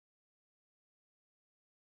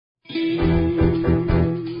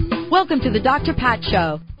Welcome to the Dr. Pat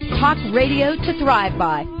Show. Talk radio to thrive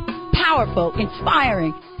by. Powerful,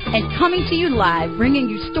 inspiring, and coming to you live, bringing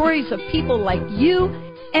you stories of people like you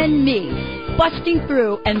and me, busting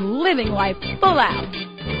through and living life full out.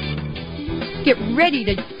 Get ready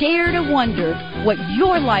to dare to wonder what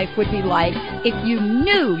your life would be like if you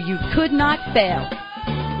knew you could not fail.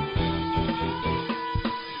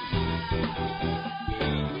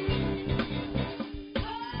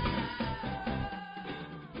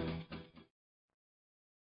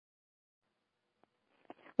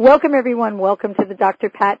 Welcome, everyone. Welcome to the Dr.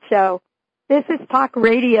 Pat Show. This is Talk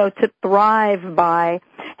Radio to Thrive By.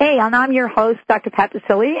 Hey, and I'm your host, Dr. Pat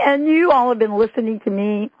Baccili, and you all have been listening to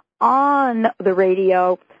me on the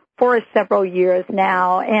radio for several years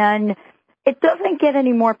now, and it doesn't get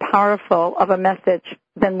any more powerful of a message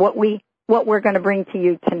than what we're going to bring to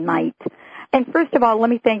you tonight. And first of all, let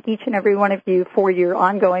me thank each and every one of you for your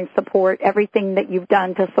ongoing support, everything that you've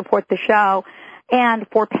done to support the show, and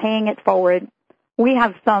for paying it forward. We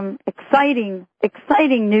have some exciting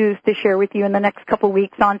news to share with you in the next couple of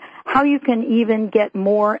weeks on how you can even get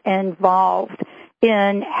more involved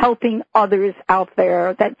in helping others out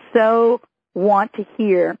there that so want to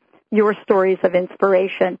hear your stories of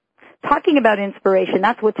inspiration. Talking about inspiration,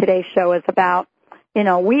 that's what today's show is about. You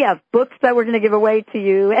know, we have books that we're going to give away to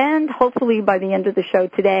you, and hopefully by the end of the show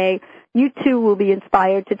today, you too will be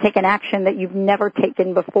inspired to take an action that you've never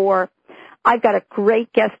taken before. I've got a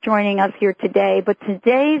great guest joining us here today, but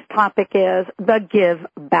today's topic is the Give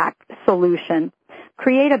Back Solution.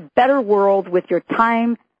 Create a better world with your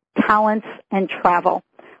time, talents, and travel,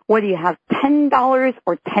 whether you have $10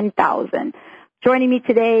 or $10,000. Joining me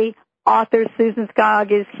today, author Susan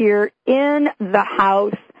Skog is here in the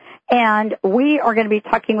house, and we are going to be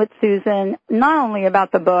talking with Susan not only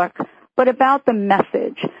about the book, but about the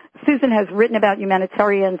message. Susan has written about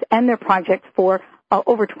humanitarians and their projects for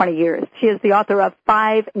over 20 years. She is the author of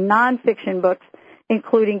 5 nonfiction books,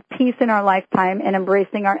 including Peace in Our Lifetime and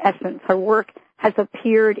Embracing Our Essence. Her work has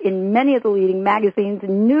appeared in many of the leading magazines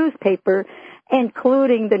and newspapers,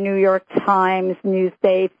 including the New York Times,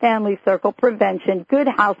 Newsday, Family Circle, Prevention, Good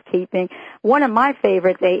Housekeeping, one of my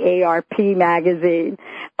favorites, AARP magazine.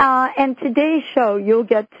 And today's show, you'll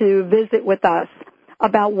get to visit with us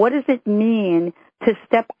about what does it mean to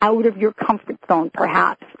step out of your comfort zone,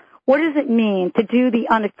 perhaps. What does it mean to do the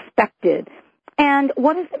unexpected? And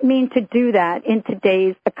what does it mean to do that in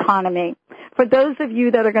today's economy? For those of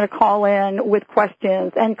you that are going to call in with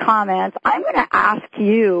questions and comments, I'm going to ask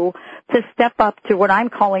you to step up to what I'm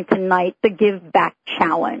calling tonight the Give Back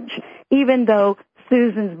Challenge. Even though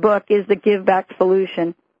Susan's book is the Give Back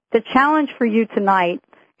Solution, the challenge for you tonight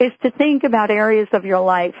is to think about areas of your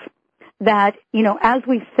life that, you know, as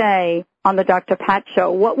we say on the Dr. Pat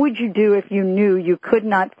Show, what would you do if you knew you could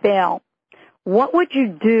not fail? What would you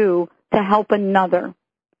do to help another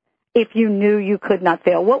if you knew you could not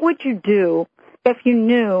fail? What would you do if you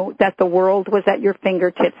knew that the world was at your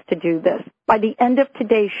fingertips to do this? By the end of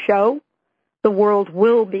today's show, the world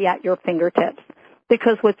will be at your fingertips,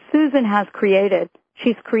 because what Susan has created,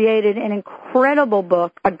 she's created an incredible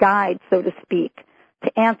book, a guide, so to speak,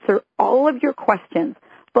 to answer all of your questions,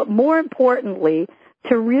 but more importantly,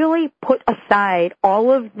 to really put aside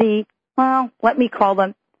all of the, well, let me call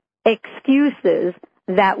them excuses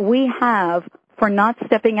that we have for not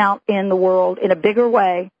stepping out in the world in a bigger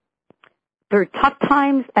way through tough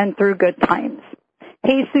times and through good times.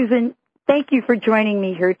 Hey, Susan, thank you for joining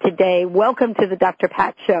me here today. Welcome to the Dr.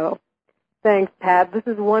 Pat Show. Thanks, Pat. This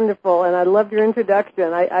is wonderful, and I loved your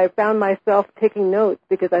introduction. I found myself taking notes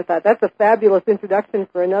because I thought that's a fabulous introduction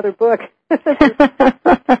for another book.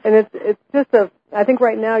 And it's just I think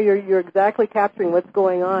right now you're exactly capturing what's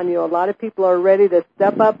going on. You know, a lot of people are ready to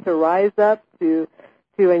step up, to rise up, to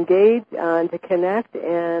engage, and to connect.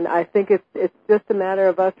 And I think it's just a matter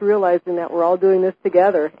of us realizing that we're all doing this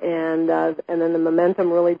together, and then the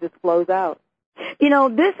momentum really just flows out. You know,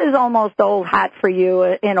 this is almost old hat for you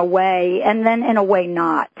in a way, and then in a way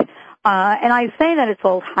not. And I say that it's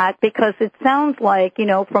old hat because it sounds like, you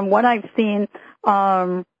know, from what I've seen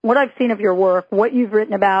of your work, what you've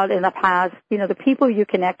written about in the past, you know, the people you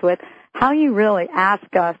connect with, how you really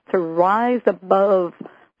ask us to rise above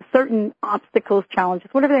certain obstacles, challenges,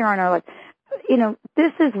 whatever they are in our life. You know,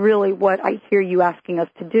 this is really what I hear you asking us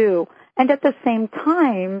to do. And at the same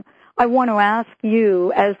time, I want to ask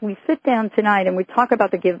you, as we sit down tonight and we talk about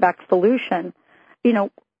the Give Back Solution, you know,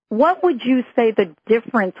 what would you say the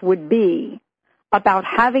difference would be about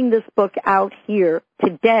having this book out here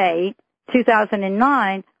today,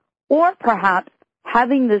 2009, or perhaps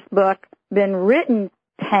having this book been written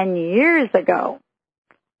 10 years ago?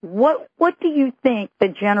 what do you think the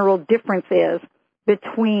general difference is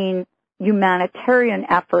between humanitarian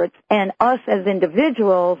efforts and us as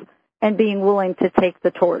individuals and being willing to take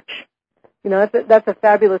the torch? You know, that's a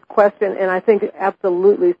fabulous question, and I think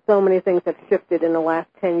absolutely so many things have shifted in the last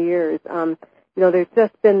 10 years. You know, there's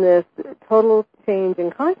just been this total change in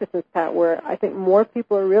consciousness, Pat, where I think more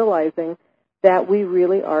people are realizing that we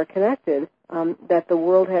really are connected, that the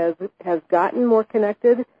world has gotten more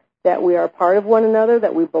connected, that we are part of one another,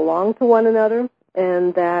 that we belong to one another,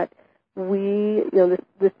 and that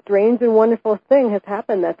this strange and wonderful thing has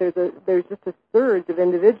happened, that there's just a surge of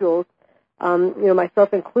individuals,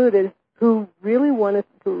 myself included, who really wanted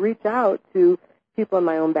to reach out to people in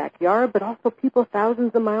my own backyard, but also people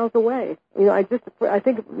thousands of miles away. You know, I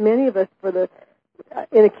think many of us,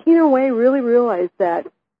 in a keener way, really realize that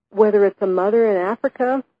whether it's a mother in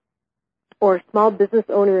Africa or a small business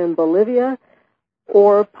owner in Bolivia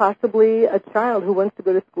or possibly a child who wants to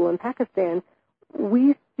go to school in Pakistan,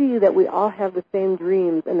 we see that we all have the same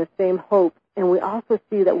dreams and the same hopes, and we also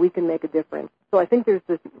see that we can make a difference. So I think there's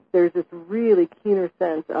this really keener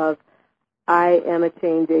sense of, I am a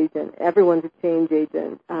change agent. Everyone's a change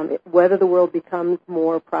agent. Whether the world becomes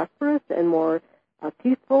more prosperous and more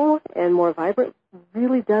peaceful and more vibrant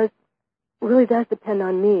really does depend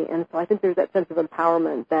on me. And so I think there's that sense of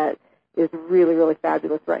empowerment that is really, really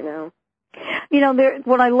fabulous right now. You know,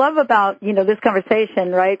 what I love about, this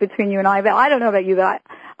conversation, right, between you and I don't know about you, but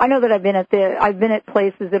I know that I've been at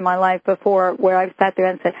places in my life before where I've sat there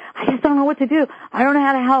and said, I just don't know what to do. I don't know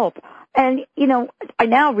how to help. And, I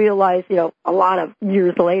now realize, a lot of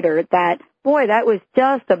years later that, boy, that was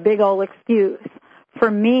just a big old excuse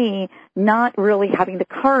for me not really having the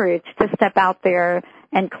courage to step out there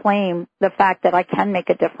and claim the fact that I can make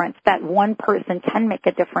a difference, that one person can make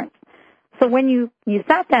a difference. So when you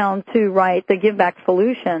sat down to write the Give Back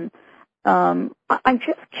Solution, I'm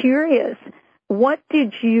just curious, what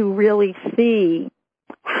did you really see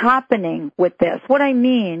happening with this? What I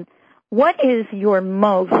mean, what is your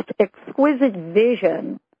most exquisite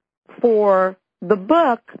vision for the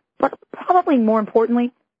book, but probably more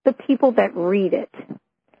importantly, the people that read it?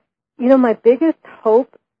 My biggest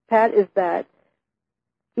hope, Pat, is that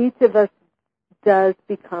each of us does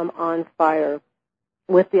become on fire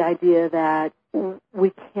with the idea that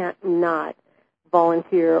we can't not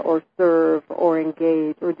volunteer or serve or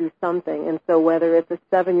engage or do something. And so whether it's a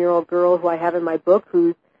 7-year-old girl who I have in my book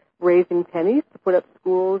who's raising pennies to put up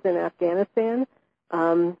schools in Afghanistan,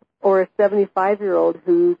 or a 75-year-old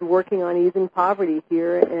who's working on easing poverty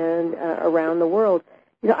here and around the world.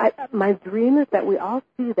 My dream is that we all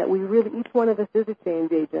see that each one of us is a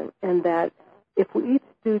change agent, and that if we each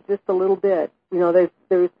do just a little bit,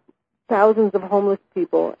 there's thousands of homeless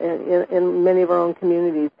people in many of our own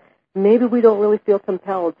communities. Maybe we don't really feel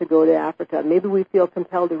compelled to go to Africa. Maybe we feel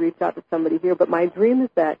compelled to reach out to somebody here. But my dream is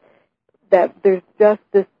that there's just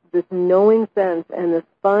this knowing sense and this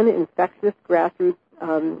fun, infectious grassroots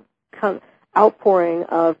outpouring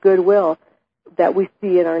of goodwill that we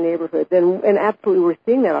see in our neighborhoods. And absolutely we're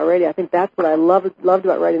seeing that already. I think that's what I loved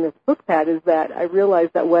about writing this book, Pat, is that I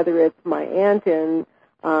realized that whether it's my aunt in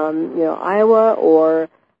Iowa or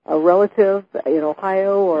a relative in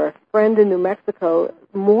Ohio or a friend in New Mexico,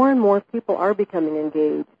 more and more people are becoming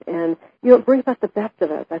engaged. And, it brings out the best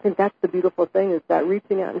of us. I think that's the beautiful thing, is that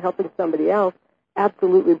reaching out and helping somebody else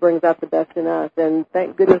absolutely brings out the best in us. And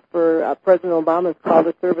thank goodness for President Obama's call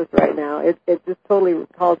to service right now. It just totally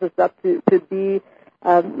calls us up to be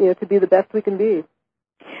the best we can be.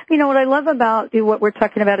 What I love about what we're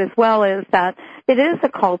talking about as well is that it is a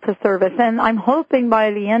call to service, and I'm hoping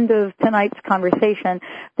by the end of tonight's conversation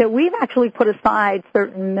that we've actually put aside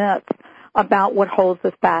certain myths about what holds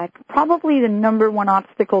us back. Probably the number one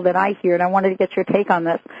obstacle that I hear, and I wanted to get your take on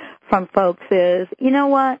this from folks, is,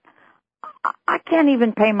 what? I can't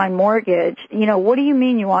even pay my mortgage. What do you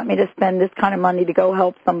mean you want me to spend this kind of money to go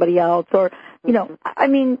help somebody else? Or,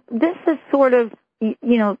 this is sort of,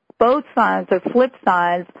 both sides or flip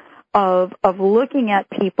sides of looking at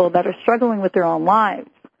people that are struggling with their own lives.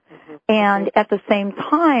 Mm-hmm. And at the same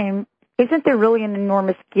time, isn't there really an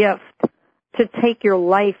enormous gift to take your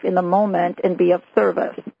life in the moment and be of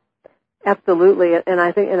service? Absolutely. And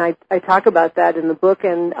I talk about that in the book,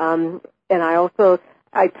 and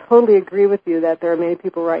I totally agree with you that there are many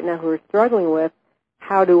people right now who are struggling with,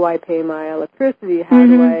 how do I pay my electricity? How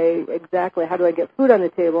do I get food on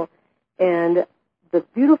the table? And the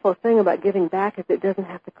beautiful thing about giving back is it doesn't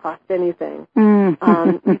have to cost anything. You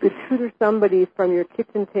could tutor somebody from your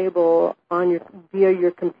kitchen table via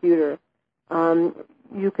your computer.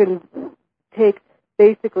 You can take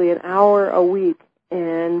basically an hour a week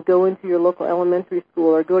and go into your local elementary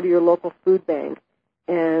school or go to your local food bank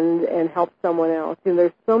and help someone else. You know,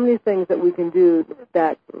 there's so many things that we can do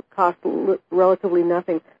that cost relatively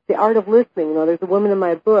nothing. The art of listening. You know, there's a woman in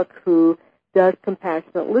my book who does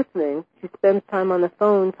compassionate listening. She spends time on the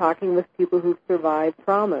phone talking with people who've survived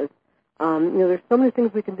traumas. You know, there's so many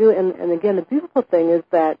things we can do. And again, the beautiful thing is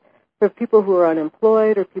that for people who are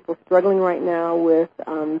unemployed or people struggling right now with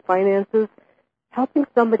finances, helping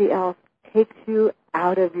somebody else takes you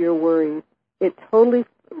out of your worries. It totally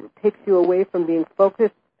takes you away from being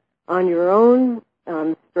focused on your own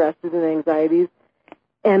stresses and anxieties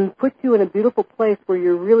and puts you in a beautiful place where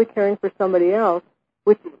you're really caring for somebody else,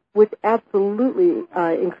 which absolutely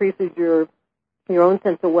increases your own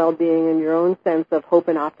sense of well-being and your own sense of hope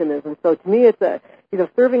and optimism. So to me, it's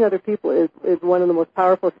serving other people is one of the most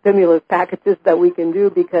powerful stimulus packages that we can do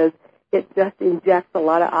because it just injects a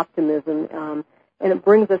lot of optimism, and it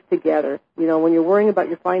brings us together. You know, when you're worrying about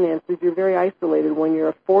your finances, you're very isolated. When you're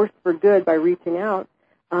a force for good by reaching out,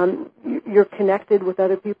 you're connected with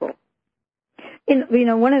other people. You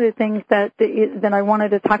know, one of the things that I wanted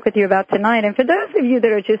to talk with you about tonight, and for those of you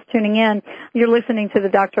that are just tuning in, you're listening to the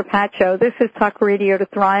Dr. Pat Show. This is Talk Radio to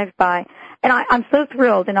Thrive By. And I'm so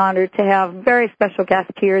thrilled and honored to have very special guest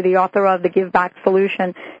here, the author of The Give Back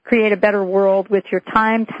Solution, Create a Better World with Your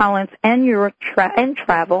Time, Talents, and Your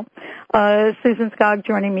Travel. Susan Skog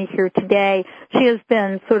joining me here today. She has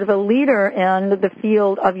been sort of a leader in the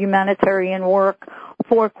field of humanitarian work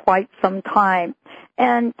for quite some time.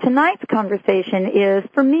 And tonight's conversation is,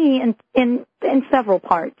 for me, in several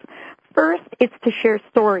parts. First, it's to share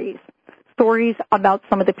stories about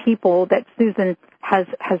some of the people that Susan has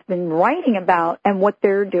been writing about and what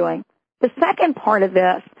they're doing. The second part of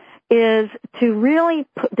this is to really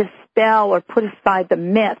dispel or put aside the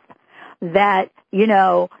myth that, you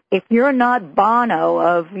know, if you're not Bono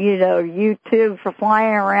of, you know, YouTube for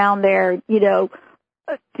flying around there, you know,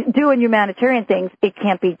 doing humanitarian things, it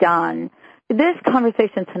can't be done. This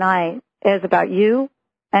conversation tonight is about you,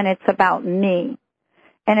 and it's about me,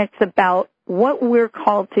 and it's about what we're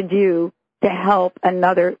called to do to help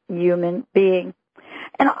another human being.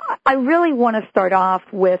 And I really want to start off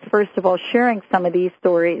with, first of all, sharing some of these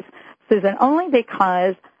stories, Susan, only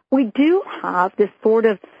because we do have this sort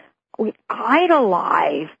of, we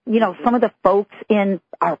idolize, you know, some of the folks in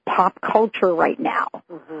our pop culture right now.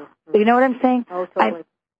 Mm-hmm. You know what I'm saying? Oh, totally.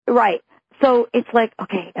 Right. So it's like,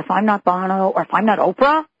 okay, if I'm not Bono or if I'm not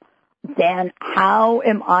Oprah, then how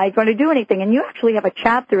am I going to do anything? And you actually have a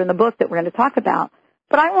chapter in the book that we're going to talk about.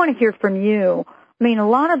 But I want to hear from you. I mean, a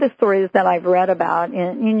lot of the stories that I've read about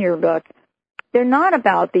in your book, they're not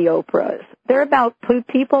about the Oprahs. They're about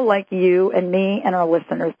people like you and me and our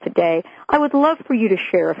listeners today. I would love for you to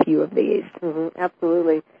share a few of these. Mm-hmm,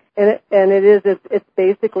 absolutely. It's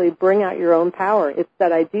basically bring out your own power. It's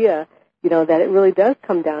that idea, you know, that it really does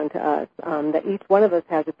come down to us, that each one of us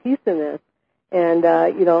has a piece in this. And,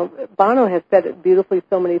 you know, Bono has said it beautifully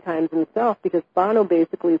so many times himself because Bono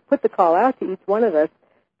basically put the call out to each one of us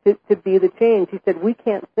to be the change. He said,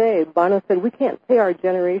 Bono said, we can't say our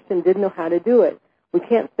generation didn't know how to do it. We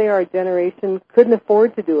can't say our generation couldn't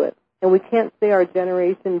afford to do it. And we can't say our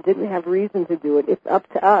generation didn't have reason to do it. It's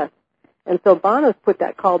up to us. And so Bono's put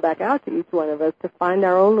that call back out to each one of us to find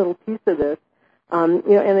our own little piece of this. You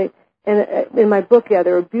know, and in my book,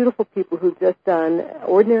 there are beautiful people who've just done,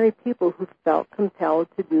 ordinary people who felt compelled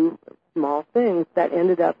to do small things that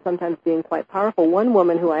ended up sometimes being quite powerful. One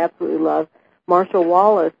woman who I absolutely love, Marsha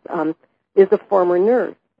Wallace, is a former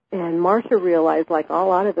nurse. And Marsha realized, like a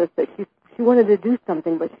lot of us, that she wanted to do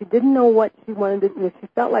something, but she didn't know what she wanted to do. You know, she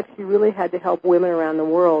felt like she really had to help women around the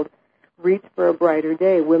world reach for a brighter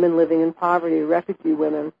day, women living in poverty, refugee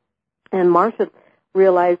women. And Marsha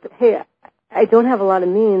realized, hey, I don't have a lot of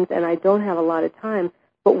means and I don't have a lot of time,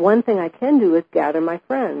 but one thing I can do is gather my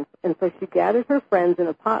friends. And so she gathered her friends in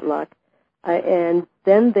a potluck, and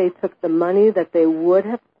then they took the money that they would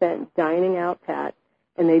have spent dining out, Pat,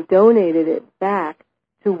 and they donated it back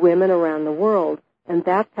to women around the world. And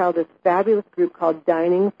that's how this fabulous group called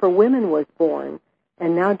Dining for Women was born.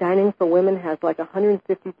 And now Dining for Women has like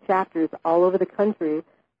 150 chapters all over the country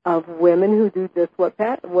of women who do just what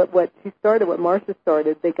she started, what Marsha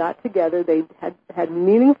started. They got together, they had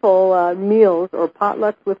meaningful meals or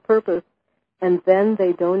potlucks with purpose, and then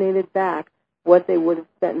they donated back what they would have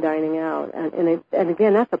spent dining out. And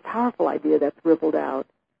again, that's a powerful idea that's rippled out.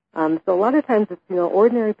 So a lot of times it's, you know,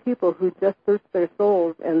 ordinary people who just searched their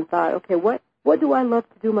souls and thought, okay, what do I love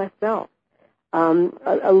to do myself?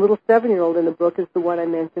 A little 7-year-old in the book is the one I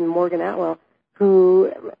mentioned, Morgan Atwell,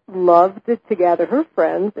 who loved to gather her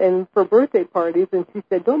friends and for birthday parties, and she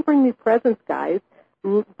said, don't bring me presents, guys.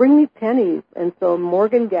 Bring me pennies. And so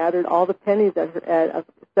Morgan gathered all the pennies at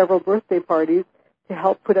several birthday parties to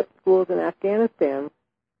help put up schools in Afghanistan.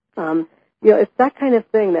 It's that kind of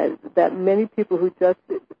thing that many people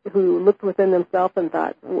who looked within themselves and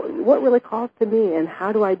thought, what really calls to me, and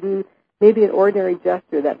how do I do maybe an ordinary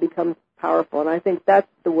gesture that becomes powerful? And I think that's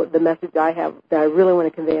the message I have that I really want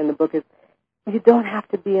to convey in the book is you don't have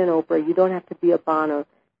to be an Oprah, you don't have to be a Bono,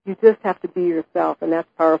 you just have to be yourself, and that's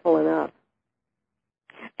powerful enough.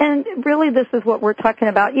 And really, this is what we're talking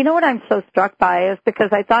about. You know what I'm so struck by is because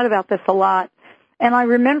I thought about this a lot. And I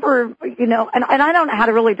remember, and I don't know how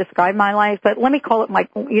to really describe my life, but let me call it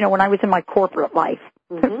when I was in my corporate life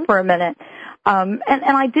for a minute. And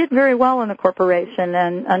I did very well in the corporation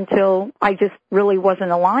and until I just really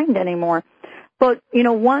wasn't aligned anymore. But,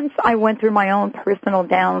 once I went through my own personal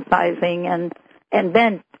downsizing and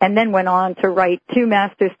then went on to write 2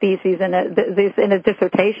 master's theses and a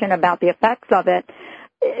dissertation about the effects of it,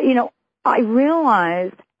 I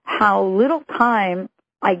realized how little time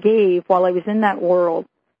I gave while I was in that world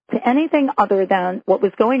to anything other than what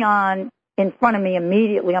was going on in front of me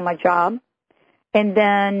immediately on my job. And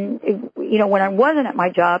then, when I wasn't at my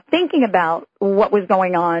job, thinking about what was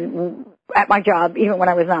going on at my job, even when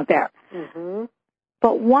I was not there. Mm-hmm.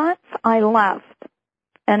 But once I left,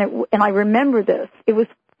 and I remember this, it was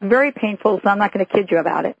very painful, so I'm not going to kid you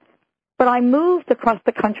about it. But I moved across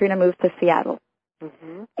the country and I moved to Seattle.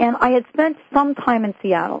 Mm-hmm. And I had spent some time in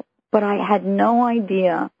Seattle, but I had no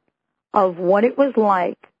idea of what it was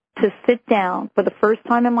like to sit down for the first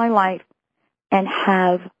time in my life and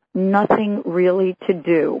have nothing really to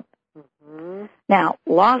do. Mm-hmm. Now,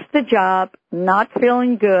 lost the job, not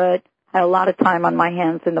feeling good, had a lot of time on my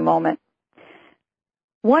hands in the moment.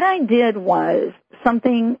 What I did was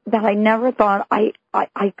something that I never thought I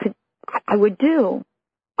would do.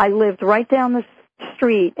 I lived right down the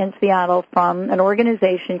street in Seattle from an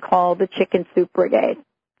organization called the Chicken Soup Brigade.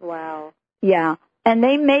 Wow. Yeah. And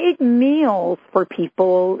they made meals for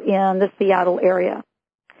people in the Seattle area.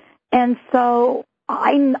 And so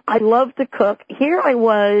I love to cook. Here I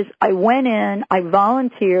was. I went in. I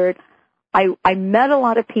volunteered. I met a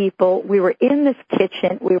lot of people. We were in this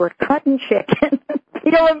kitchen. We were cutting chicken,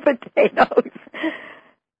 peeling potatoes.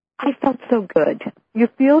 I felt so good. You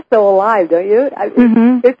feel so alive, don't you?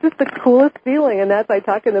 Mm-hmm. It's just the coolest feeling, and that's what I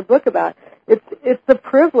talk in the book about. It's the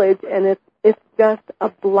privilege, and it's just a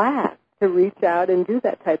blast to reach out and do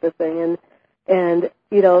that type of thing. And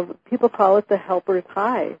people call it the helper's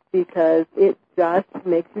high because it just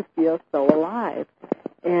makes you feel so alive.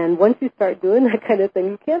 And once you start doing that kind of thing,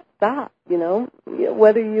 you can't stop.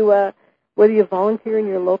 Whether you volunteer in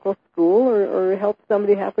your local school or help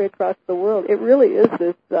somebody halfway across the world, it really is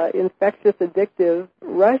this infectious, addictive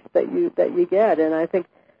rush that you get. And I think,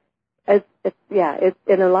 and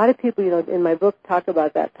a lot of people, in my book talk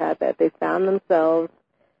about that, Pat, that they found themselves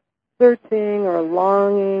searching or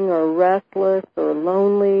longing or restless or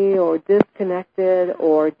lonely or disconnected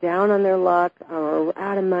or down on their luck or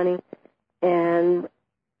out of money, and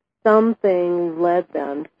something led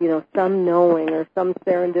them, some knowing or some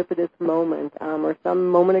serendipitous moment or some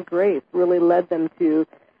moment of grace really led them to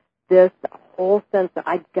this whole sense that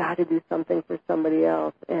I got to do something for somebody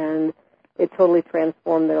else, and it totally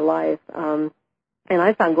transformed their life. And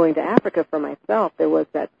I found going to Africa for myself, there was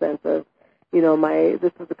that sense of,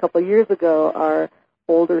 this was a couple of years ago, our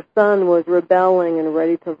older son was rebelling and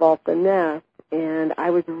ready to vault the nest. And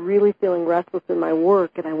I was really feeling restless in my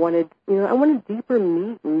work, and I wanted deeper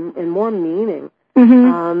meaning and more meaning.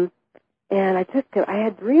 Mm-hmm. And I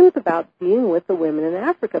had dreams about being with the women in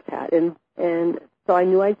Africa, Pat, and so I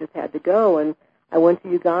knew I just had to go. And I went to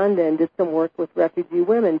Uganda and did some work with refugee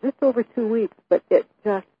women, just over 2 weeks. But it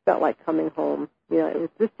just felt like coming home. It was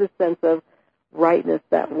just this sense of rightness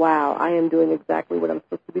that, wow, I am doing exactly what I'm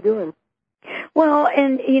supposed to be doing. Well,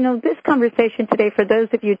 and this conversation today, for those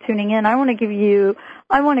of you tuning in, I want to give you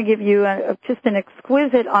just an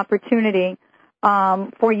exquisite opportunity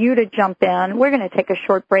for you to jump in. We're going to take a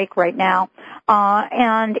short break right now,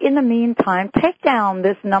 and in the meantime, take down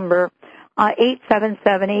this number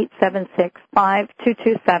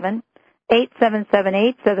 877-876-5227.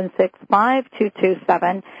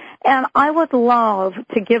 877-876-5227. And I would love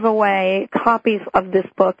to give away copies of this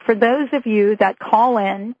book for those of you that call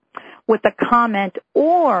in with a comment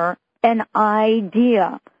or an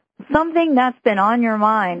idea, something that's been on your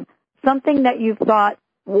mind, something that you've thought,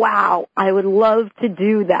 wow, I would love to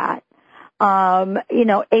do that. I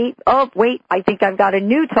think I've got a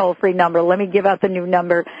new toll-free number. Let me give out the new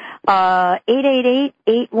number.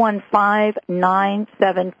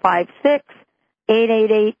 888-815-9756.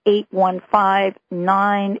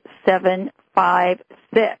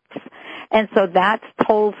 888-815-9756. And so that's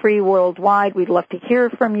toll-free worldwide. We'd love to hear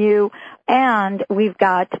from you. And we've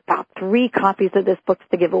got about 3 copies of this book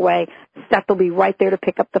to give away. Seth will be right there to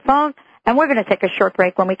pick up the phone. And we're going to take a short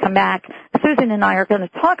break. When we come back, Susan and I are going to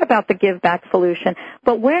talk about the Give Back solution,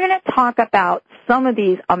 but we're going to talk about some of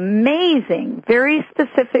these amazing, very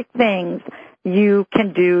specific things you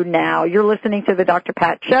can do now. You're listening to the Dr.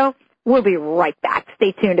 Pat Show. We'll be right back.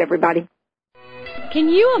 Stay tuned, everybody. Can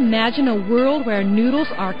you imagine a world where noodles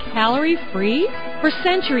are calorie-free? For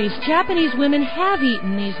centuries, Japanese women have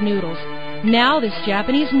eaten these noodles. Now this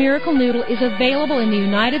Japanese miracle noodle is available in the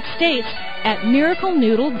United States at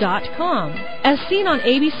miraclenoodle.com. As seen on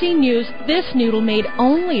ABC News, this noodle made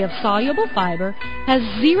only of soluble fiber has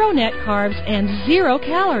 0 net carbs and 0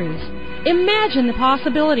 calories. Imagine the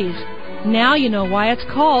possibilities. Now you know why it's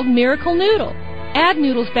called Miracle Noodle. Add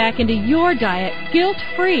noodles back into your diet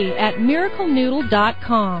guilt-free at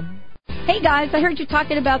miraclenoodle.com. Hey guys, I heard you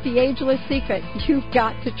talking about the Ageless Secret. You've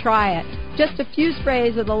got to try it. Just a few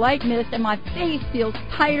sprays of the light mist and my face feels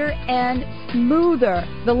tighter and smoother.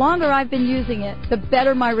 The longer I've been using it, the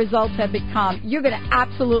better my results have become. You're going to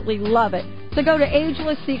absolutely love it. So go to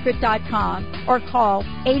agelesssecret.com or call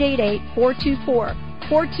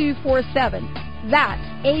 888-424-4247. That's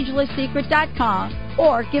agelesssecret.com,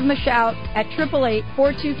 or give them a shout at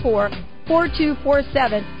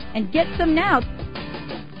 888-424-4247 and get some now.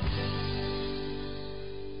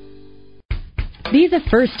 Be the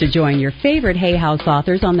first to join your favorite Hay House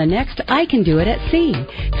authors on the next I Can Do It at Sea.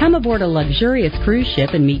 Come aboard a luxurious cruise ship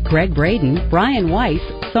and meet Greg Braden, Brian Weiss,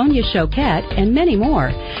 Sonia Choquette, and many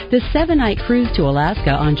more. This 7-night cruise to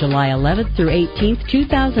Alaska on July 11th through 18th,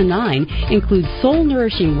 2009 includes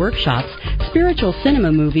soul-nourishing workshops, spiritual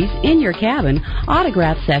cinema movies in your cabin,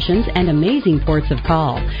 autograph sessions, and amazing ports of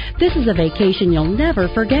call. This is a vacation you'll never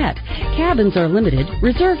forget. Cabins are limited.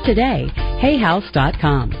 Reserve today.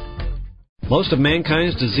 hayhouse.com. Most of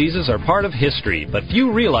mankind's diseases are part of history, but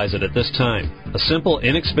few realize it at this time. A simple,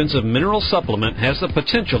 inexpensive mineral supplement has the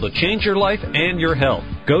potential to change your life and your health.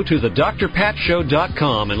 Go to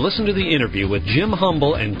thedrpatshow.com and listen to the interview with Jim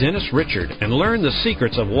Humble and Dennis Richard and learn the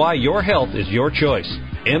secrets of why your health is your choice.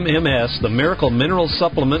 MMS, the miracle mineral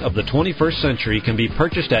supplement of the 21st century, can be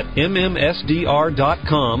purchased at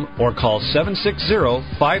MMSDR.com or call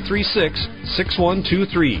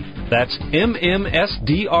 760-536-6123. That's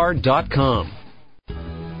MMSDR.com.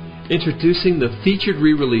 Introducing the featured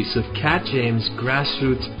re-release of Kat James'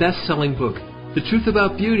 grassroots best-selling book, The Truth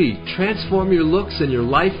About Beauty, Transform Your Looks and Your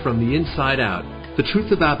Life from the Inside Out. The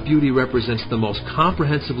Truth About Beauty represents the most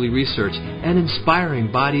comprehensively researched and inspiring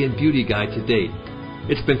body and beauty guide to date.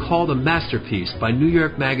 It's been called a masterpiece by New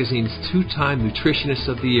York Magazine's 2-time Nutritionist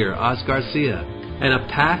of the Year, Oz Garcia, and a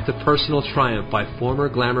path to personal triumph by former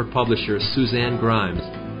Glamour publisher Suzanne Grimes.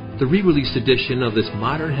 The re-released edition of this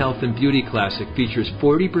modern health and beauty classic features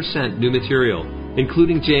 40% new material,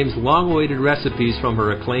 including James' long-awaited recipes from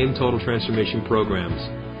her acclaimed Total Transformation programs,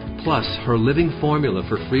 plus her living formula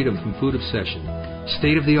for freedom from food obsession,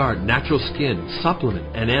 state-of-the-art natural skin, supplement,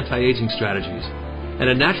 and anti-aging strategies, and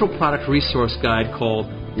a natural product resource guide called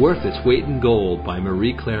Worth Its Weight in Gold by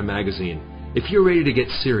Marie Claire Magazine. If you're ready to get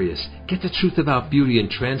serious, get the truth about beauty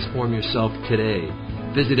and transform yourself today.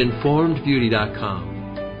 Visit informedbeauty.com.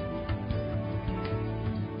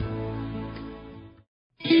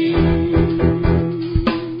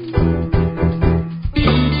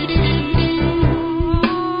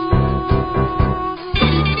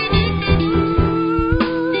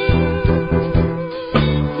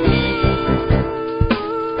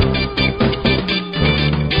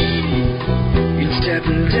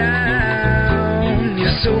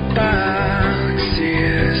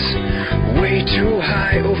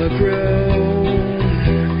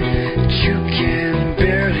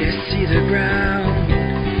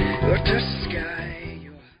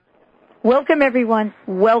 Welcome, everyone.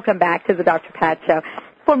 Welcome back to the Dr. Pat Show.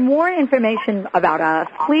 For more information about us,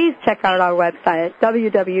 please check out our website at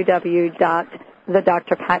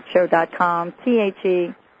www.thedrpatshow.com,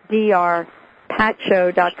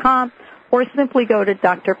 THEDRPatShow.com, or simply go to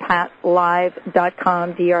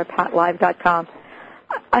drpatlive.com, drpatlive.com.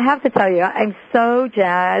 I have to tell you, I'm so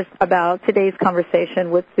jazzed about today's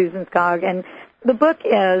conversation with Susan Skog, and the book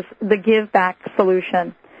is The Give Back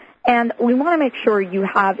Solution. And we want to make sure you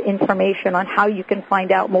have information on how you can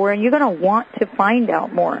find out more, and you're going to want to find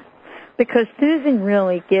out more because Susan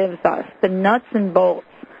really gives us the nuts and bolts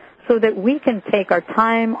so that we can take our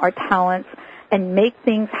time, our talents, and make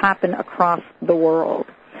things happen across the world.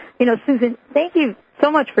 You know, Susan, thank you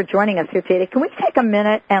so much for joining us here today. Can we take a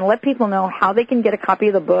minute and let people know how they can get a copy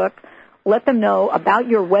of the book, let them know about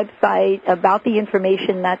your website, about the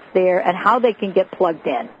information that's there, and how they can get plugged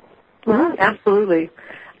in? Absolutely.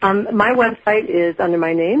 My website is under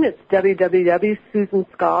my name. It's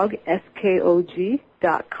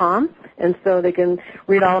www.susanskog.com, and so they can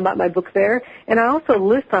read all about my book there. And I also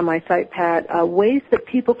list on my site, Pat, ways that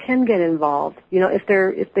people can get involved. You know, if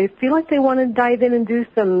they feel like they want to dive in and do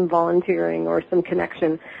some volunteering or some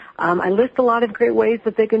connection, I list a lot of great ways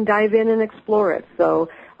that they can dive in and explore it. So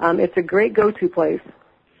it's a great go-to place.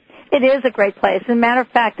 It is a great place. As a matter of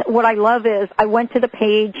fact, what I love is I went to the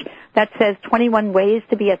page that says 21 ways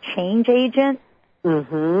to be a change agent.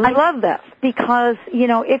 Mm-hmm. I love this because, you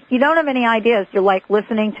know, if you don't have any ideas, you're like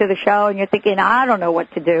listening to the show and you're thinking, I don't know what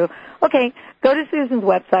to do. Okay, go to Susan's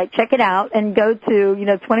website, check it out, and go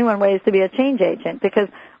to, 21 ways to be a change agent, because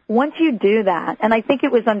once you do that, and I think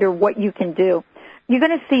it was under what you can do, you're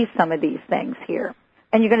going to see some of these things here,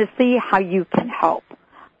 and you're going to see how you can help.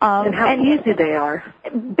 And how easy they are.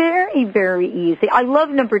 Very, very easy. I love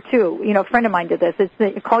number 2. A friend of mine did this.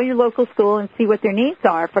 It's call your local school and see what their needs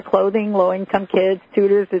are for clothing, low-income kids,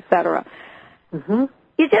 tutors, etc. Mm-hmm.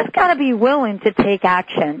 You just got to be willing to take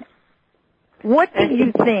action. What do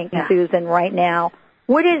you think, Susan, right now?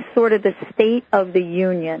 What is sort of the state of the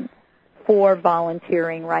union for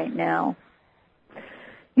volunteering right now?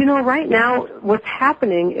 Right now what's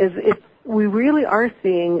happening is we really are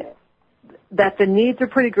seeing that the needs are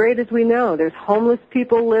pretty great, as we know. There's homeless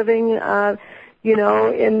people living,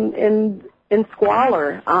 in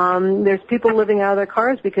squalor. There's people living out of their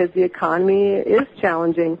cars because the economy is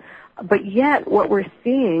challenging. But yet, what we're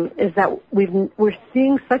seeing is that we're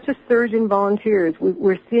seeing such a surge in volunteers.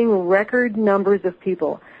 We're seeing record numbers of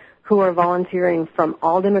people who are volunteering from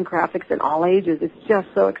all demographics and all ages. It's just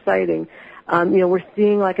so exciting. We're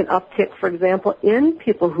seeing like an uptick, for example, in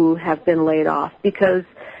people who have been laid off because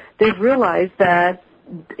they've realized that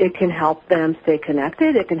it can help them stay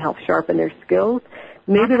connected. It can help sharpen their skills.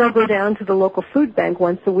 Maybe they'll go down to the local food bank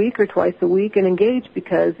once a week or twice a week and engage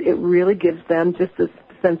because it really gives them just a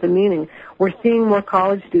sense of meaning. We're seeing more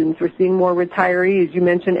college students. We're seeing more retirees. You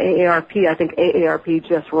mentioned AARP. I think AARP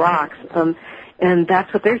just rocks. And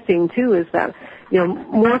that's what they're seeing, too, is that,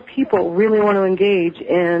 more people really want to engage.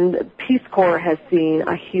 And Peace Corps has seen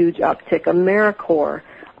a huge uptick. AmeriCorps.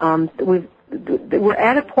 We're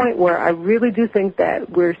at a point where I really do think that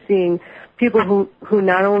we're seeing people who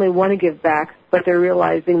not only want to give back, but they're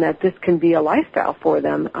realizing that this can be a lifestyle for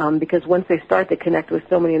them because once they start, they connect with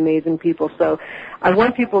so many amazing people. So I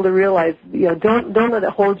want people to realize, don't let it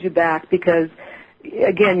hold you back because,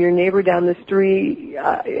 again, your neighbor down the street,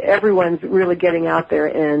 everyone's really getting out there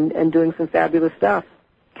and doing some fabulous stuff.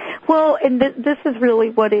 Well, and this is really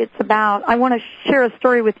what it's about. I want to share a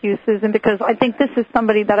story with you, Susan, because I think this is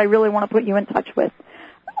somebody that I really want to put you in touch with.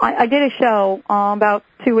 I did a show about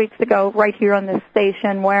 2 weeks ago right here on this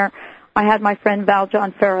station where I had my friend Val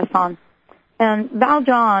John Ferris on. And Val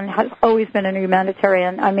John has always been a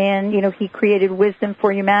humanitarian. I mean, he created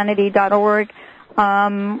wisdomforhumanity.org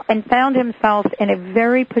and found himself in a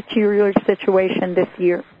very peculiar situation this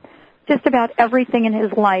year. Just about everything in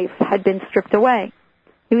his life had been stripped away.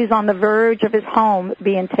 He was on the verge of his home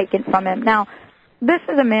being taken from him. Now, this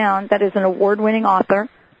is a man that is an award-winning author,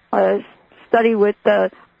 studied with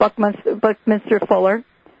Buckminster Fuller,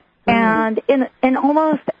 and in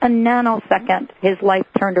almost a nanosecond, his life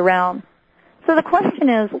turned around. So the question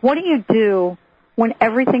is, what do you do when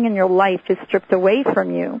everything in your life is stripped away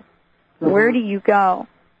from you? Where do you go?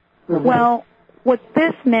 Well, what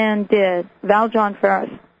this man did, Val John Ferris,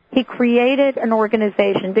 he created an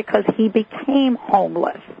organization because he became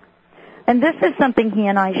homeless. And this is something he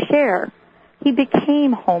and I share. He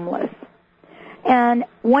became homeless. And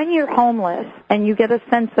when you're homeless and you get a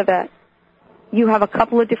sense of it, you have a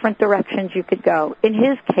couple of different directions you could go. In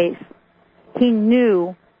his case, he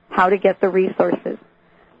knew how to get the resources.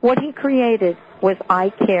 What he created was I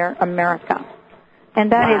Care America.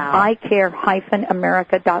 And that is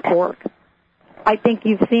icare-america.org. I think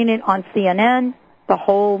you've seen it on CNN, the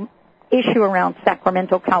whole issue around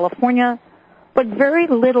Sacramento, California, but very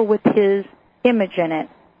little with his image in it.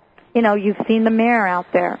 You've seen the mayor out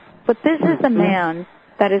there. But this is a man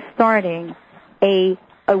that is starting a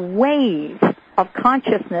wave of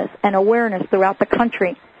consciousness and awareness throughout the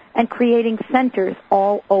country and creating centers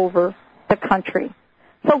all over the country.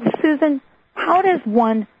 So, Susan, how does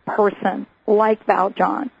one person like Val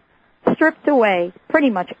John, stripped away pretty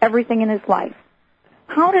much everything in his life,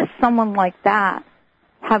 how does someone like that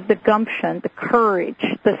have the gumption, the courage,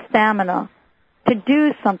 the stamina to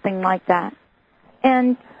do something like that?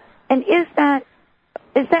 And is that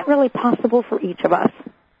really possible for each of us?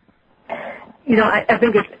 I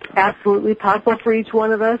think it's absolutely possible for each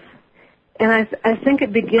one of us. And I think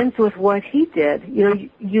it begins with what he did.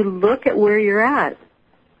 You look at where you're at.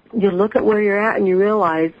 you look at where you're at and you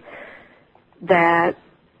realize that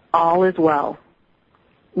all is well.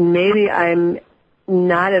 Maybe I'm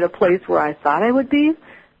not at a place where I thought I would be,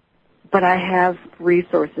 but I have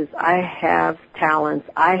resources. I have talents.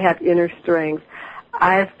 I have inner strength.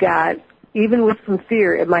 I've got, even with some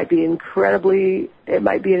fear, it might be an incredibly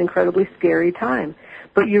scary time.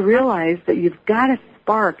 But you realize that you've got a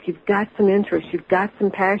spark, you've got some interest, you've got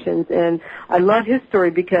some passions. And I love his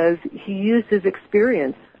story because he used his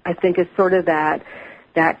experience, I think, as sort of that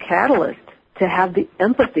catalyst to have the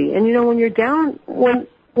empathy. And, you know, when you're down,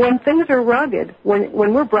 when things are rugged, when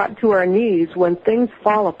we're brought to our knees, when things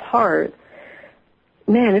fall apart,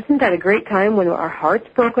 man, isn't that a great time when our heart's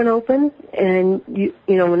broken open? And, you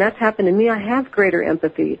know, when that's happened to me, I have greater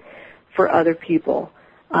empathy for other people.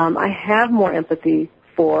 I have more empathy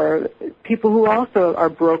for people who also are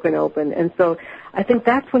broken open. And so I think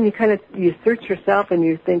that's when you search yourself and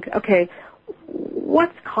you think, okay,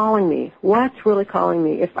 what's calling me? What's really calling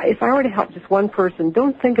me? If I were to help just one person,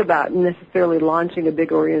 don't think about necessarily launching a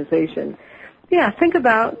big organization. Yeah, think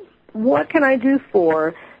about what can I do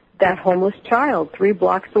for that homeless child 3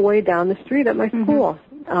 blocks away down the street at my school.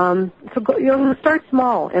 So go, you know, start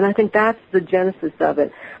small, and I think that's the genesis of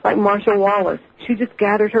it. Like Marshall Wallace, she just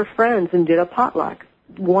gathered her friends and did a potluck,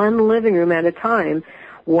 one living room at a time,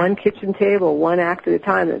 one kitchen table, one act at a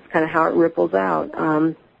time. That's kind of how it ripples out.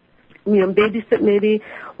 You know, babysit maybe.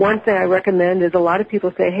 One thing I recommend is a lot of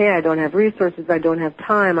people say, hey, I don't have resources, I don't have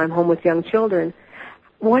time, I'm home with young children.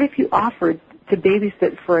 What if you offered to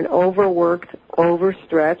babysit for an overworked,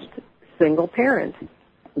 overstretched single parent?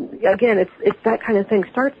 Again, it's that kind of thing.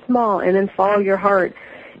 Start small and then follow your heart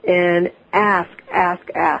and ask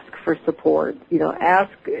for support. You know, ask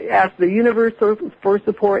the universe for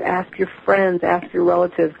support, ask your friends, ask your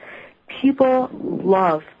relatives. People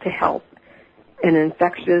love to help an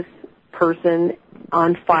infectious person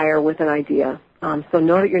on fire with an idea. So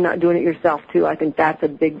know that you're not doing it yourself, too. I think that's a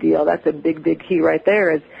big deal. That's a big, big key right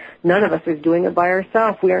there, is none of us is doing it by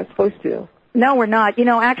ourselves. We aren't supposed to. No, we're not. You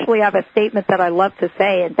know, actually, I have a statement that I love to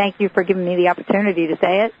say, and thank you for giving me the opportunity to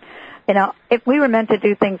say it. You know, if we were meant to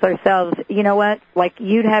do things ourselves, you know what? Like,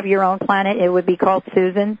 you'd have your own planet, it would be called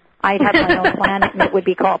Susan. I'd have my own planet, and it would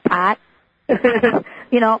be called Pat.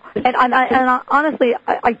 You know, and honestly,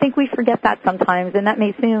 I think we forget that sometimes, and that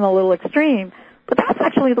may seem a little extreme, but that's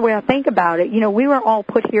actually the way I think about it. You know, we were all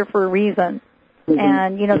put here for a reason,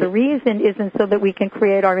 and, you know, the reason isn't so that we can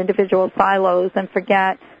create our individual silos and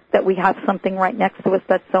forget that we have something right next to us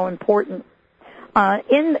that's so important.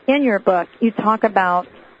 In your book, you talk about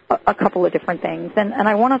a couple of different things, and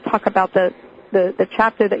I want to talk about the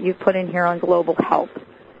chapter that you put in here on global health.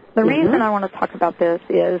 The reason I want to talk about this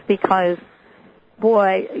is because,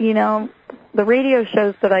 boy, you know, the radio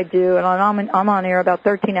shows that I do, and I'm on air about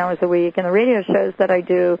 13 hours a week, and the radio shows that I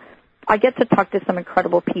do, I get to talk to some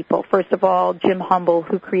incredible people. First of all, Jim Humble,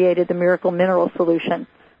 who created the Miracle Mineral Solution,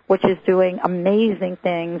 which is doing amazing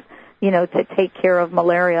things, you know, to take care of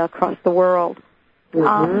malaria across the world.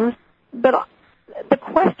 But the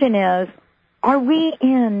question is, are we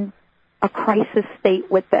in a crisis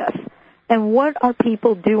state with this? And what are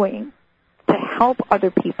people doing to help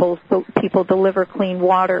other people so people deliver clean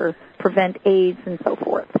water, prevent AIDS, and so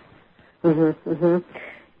forth? You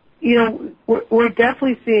know, we're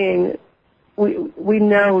definitely seeing, we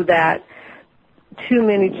know that too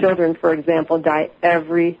many children, for example, die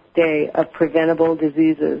every day of preventable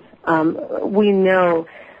diseases. We know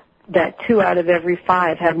that 2 out of every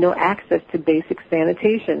 5 have no access to basic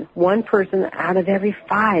sanitation. 1 person out of every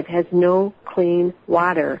 5 has no clean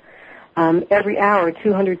water. Every hour,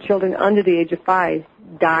 200 children under the age of 5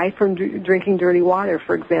 die from drinking dirty water,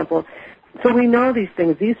 for example. So we know these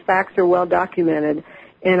things. These facts are well documented.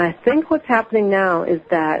 And I think what's happening now is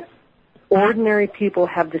that ordinary people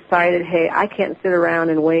have decided, hey, I can't sit around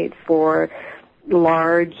and wait for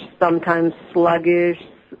large, sometimes sluggish,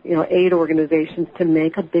 you know, aid organizations to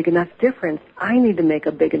make a big enough difference. I need to make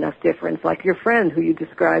a big enough difference, like your friend who you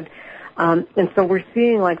described. And so we're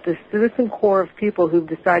seeing like this citizen core of people who've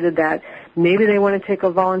decided that maybe they want to take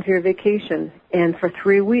a volunteer vacation and for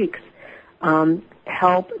 3 weeks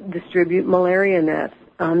help distribute malaria nets.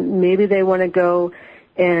 Maybe they want to go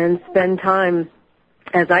and spend time,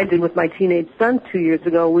 as I did with my teenage son 2 years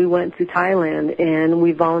ago. We went to Thailand and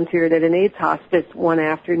we volunteered at an AIDS hospice one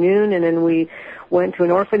afternoon, and then we went to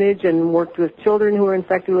an orphanage and worked with children who were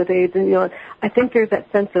infected with AIDS. And, you know, I think there's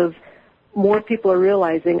that sense of more people are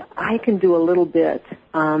realizing I can do a little bit.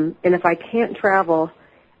 And if I can't travel,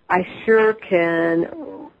 I sure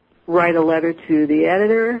can write a letter to the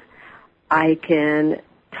editor. I can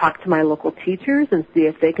talk to my local teachers and see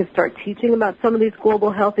if they can start teaching about some of these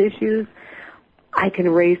global health issues. I can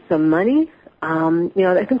raise some money.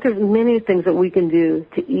 I think there's many things that we can do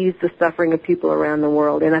to ease the suffering of people around the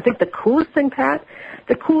world. And I think the coolest thing, Pat,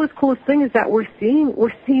 the coolest thing is that we're seeing,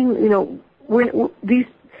 these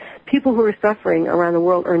people who are suffering around the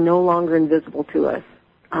world are no longer invisible to us.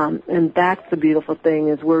 And that's the beautiful thing,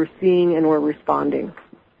 is we're seeing and we're responding.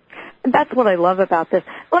 That's what I love about this.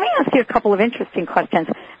 Let me ask you a couple of interesting questions.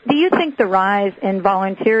 Do you think the rise in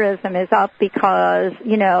volunteerism is up because,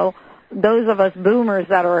 those of us boomers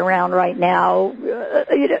that are around right now,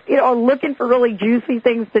 are looking for really juicy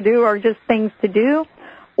things to do or just things to do?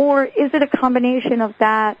 Or is it a combination of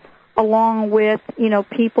that along with,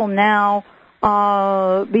 people now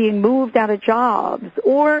being moved out of jobs?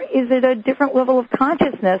 Or is it a different level of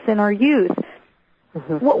consciousness in our youth?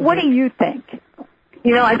 Mm-hmm. What do you think?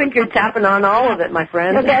 I think you're tapping on all of it, my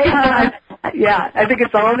friend. Okay. Yeah, I think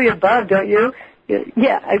it's all of the above, don't you?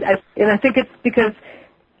 Yeah, I think it's because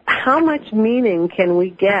how much meaning can we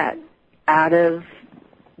get out of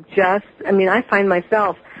I find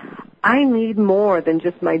myself, I need more than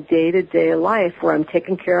just my day-to-day life where I'm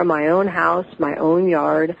taking care of my own house, my own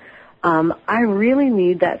yard. I really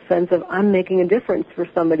need that sense of I'm making a difference for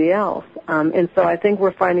somebody else. And so I think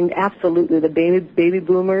we're finding absolutely the baby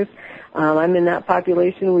boomers. I'm in that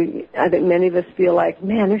population. I think many of us feel like,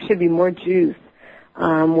 man, there should be more juice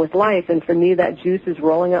with life. And for me, that juice is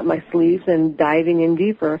rolling up my sleeves and diving in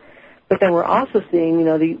deeper. But then we're also seeing,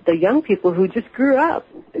 the young people who just grew up.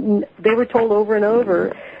 They were told over and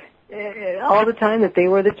over all the time that they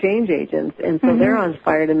were the change agents. And so they're on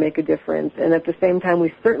fire to make a difference. And at the same time,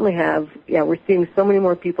 we certainly have, we're seeing so many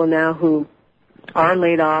more people now who are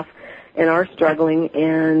laid off and are struggling,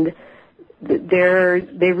 and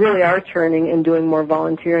they really are turning and doing more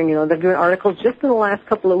volunteering. They're doing articles just in the last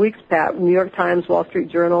couple of weeks, Pat, New York Times, Wall Street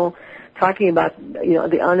Journal, talking about,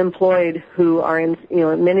 the unemployed who are in,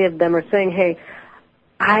 many of them are saying, hey,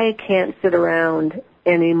 I can't sit around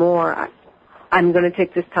anymore. I'm going to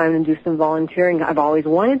take this time and do some volunteering. I've always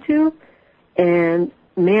wanted to, and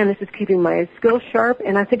man, this is keeping my skills sharp,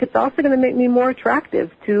 and I think it's also going to make me more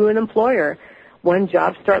attractive to an employer when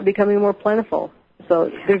jobs start becoming more plentiful. So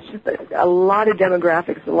there's just a lot of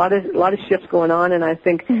demographics, a lot of shifts going on, and I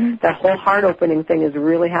think that whole heart opening thing is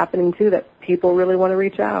really happening too, that people really want to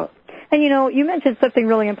reach out. And you mentioned something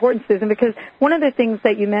really important, Susan, because one of the things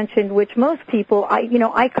that you mentioned, which most people,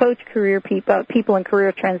 I coach career people in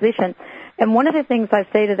career transition, and one of the things I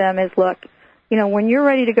say to them is, look, when you're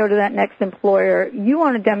ready to go to that next employer, you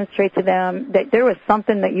want to demonstrate to them that there was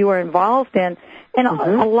something that you were involved in. And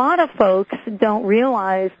a lot of folks don't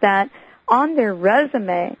realize that on their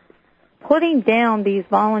resume, putting down these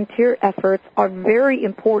volunteer efforts are very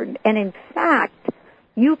important. And in fact,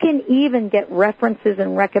 you can even get references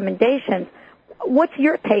and recommendations. What's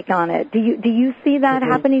your take on it? Do you see that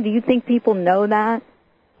happening? Do you think people know that?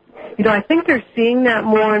 I think they're seeing that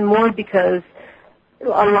more and more because a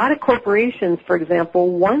lot of corporations, for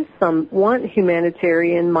example, want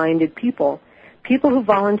humanitarian-minded people. People who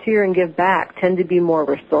volunteer and give back tend to be more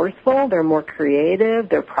resourceful, they're more creative,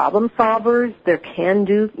 they're problem solvers, they're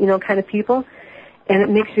can-do, kind of people. And it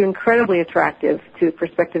makes you incredibly attractive to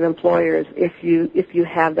prospective employers if you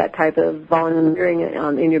have that type of volunteering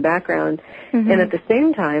in your background. And at the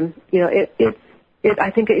same time,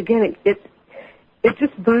 I think again it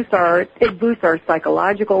just boosts our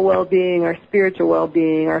psychological well-being, our spiritual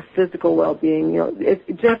well-being, our physical well-being. It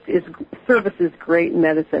just is, service is great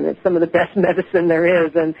medicine. It's some of the best medicine there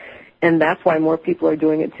is, and that's why more people are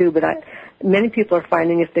doing it too. But many people are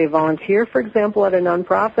finding if they volunteer, for example, at a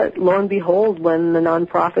nonprofit, lo and behold, when the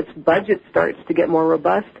nonprofit's budget starts to get more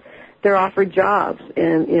robust, they're offered jobs,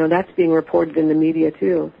 and that's being reported in the media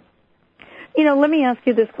too. Let me ask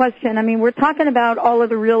you this question. I mean, we're talking about all of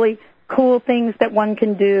the really cool things that one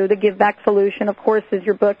can do. The Give Back Solution, of course, is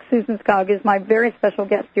your book. Susan Skog is my very special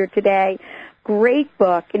guest here today. Great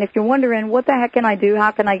book. And if you're wondering, what the heck can I do?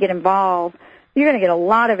 How can I get involved? You're going to get a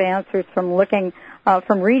lot of answers from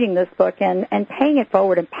reading this book and paying it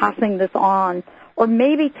forward and passing this on, or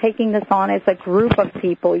maybe taking this on as a group of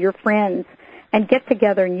people, your friends, and get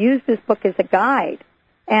together and use this book as a guide.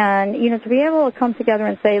 And, to be able to come together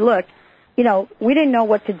and say, look, we didn't know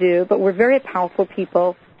what to do, but we're very powerful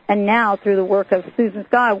people. And now, through the work of Susan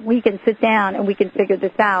Skog, we can sit down and we can figure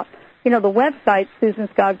this out. The website,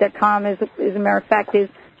 susanskog.com, as a matter of fact, is,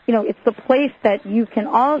 it's the place that you can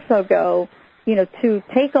also go, to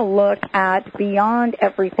take a look at beyond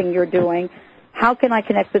everything you're doing. How can I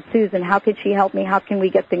connect with Susan? How can she help me? How can we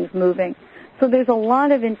get things moving? So there's a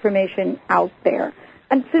lot of information out there.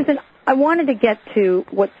 And Susan, I wanted to get to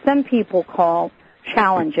what some people call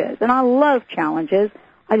challenges. And I love challenges.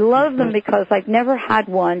 I love them because I've never had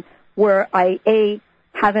one where I, A,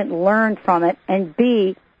 haven't learned from it, and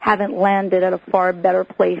B, haven't landed at a far better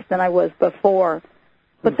place than I was before.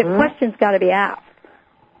 But the question's got to be asked.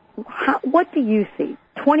 What do you see?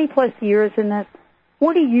 20-plus years in this,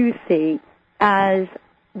 what do you see as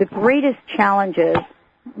the greatest challenges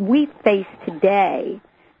we face today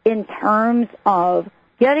in terms of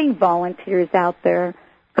getting volunteers out there,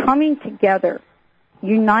 coming together,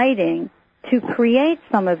 uniting to create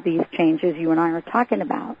some of these changes you and I are talking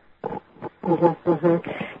about?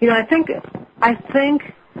 You know, I think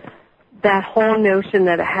that whole notion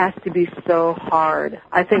that it has to be so hard,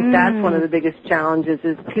 I think that's one of the biggest challenges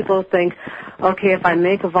is people think, okay, if I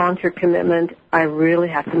make a volunteer commitment, I really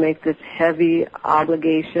have to make this heavy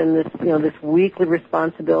obligation, this weekly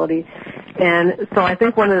responsibility. And so I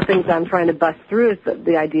think one of the things I'm trying to bust through is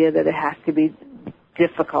the idea that it has to be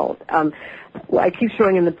difficult. I keep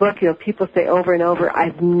showing in the book, people say over and over,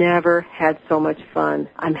 I've never had so much fun.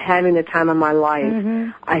 I'm having the time of my life.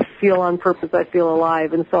 I feel on purpose. I feel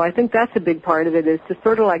alive. And so I think that's a big part of it, is to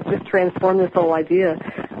sort of like just transform this whole idea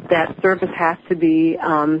that service has to be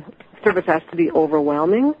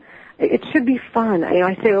overwhelming. It should be fun.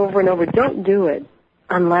 I say over and over, don't do it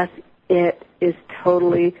unless it is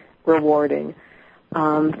totally rewarding.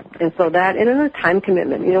 And so that, and then the time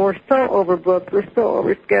commitment. We're so overbooked, we're so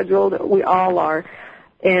overscheduled, we all are.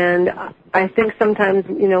 And I think sometimes,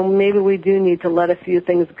 maybe we do need to let a few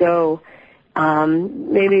things go.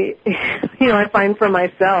 Maybe, I find for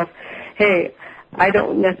myself, hey, I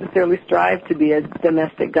don't necessarily strive to be a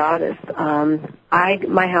domestic goddess.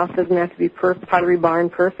 My house doesn't have to be Pottery Barn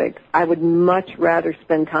perfect. I would much rather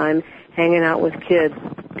spend time hanging out with kids,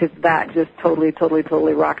 because that just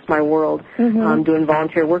totally rocks my world, doing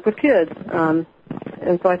volunteer work with kids.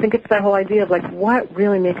 And so I think it's that whole idea of, like, what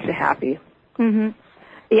really makes you happy.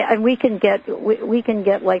 Yeah, and we can get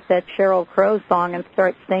like that Sheryl Crow song and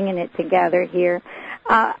start singing it together here.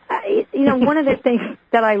 One of the things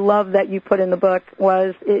that I love that you put in the book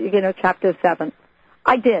was, chapter 7.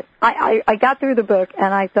 I did. I got through the book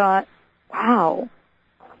and I thought, wow,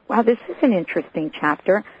 this is an interesting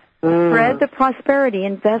chapter. Spread the prosperity,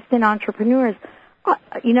 invest in entrepreneurs.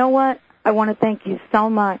 You know what? I want to thank you so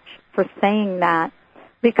much for saying that,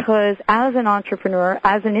 because as an entrepreneur,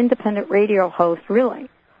 as an independent radio host, really,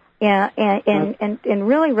 and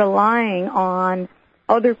really relying on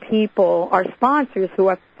other people, our sponsors who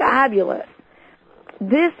are fabulous,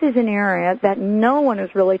 this is an area that no one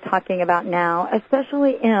is really talking about now,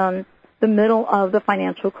 especially in the middle of the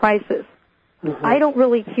financial crisis. I don't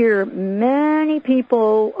really hear many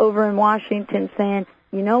people over in Washington saying,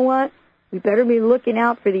 you know what, we better be looking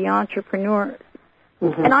out for the entrepreneurs.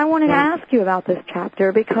 And I wanted to ask you about this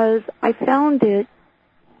chapter because I found it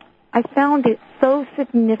so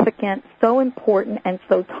significant, so important, and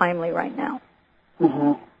so timely right now.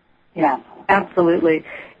 Yeah, absolutely.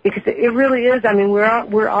 Because it really is. I mean,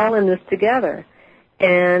 we're all in this together.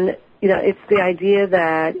 And, it's the idea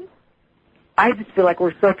that I just feel like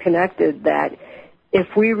we're so connected that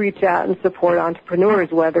if we reach out and support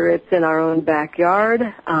entrepreneurs, whether it's in our own backyard,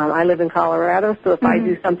 I live in Colorado, so if I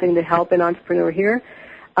do something to help an entrepreneur here,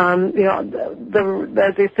 as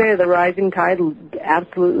they say, the rising tide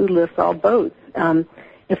absolutely lifts all boats.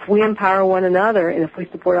 If we empower one another and if we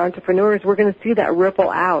support entrepreneurs, we're going to see that ripple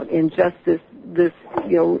out in just this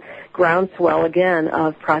groundswell again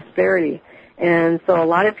of prosperity. And so a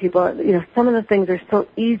lot of people, some of the things are so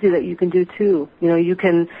easy that you can do too. You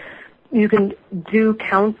can do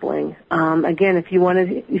counseling. Again, if you want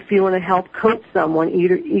to help coach someone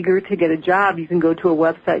eager to get a job, you can go to a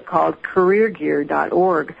website called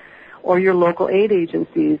careergear.org or your local aid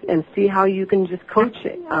agencies and see how you can just coach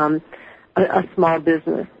a small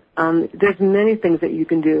business. There's many things that you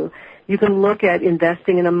can do. You can look at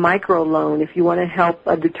investing in a microloan if you want to help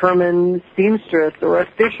a determined seamstress or a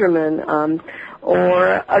fisherman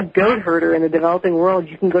or a goat herder in the developing world.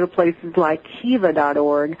 You can go to places like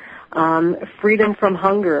kiva.org. Freedom from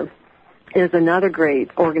Hunger is another great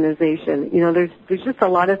organization. There's just a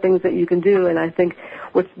lot of things that you can do, and I think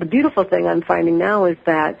what's the beautiful thing I'm finding now is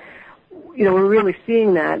that we're really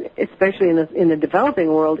seeing that, especially in the developing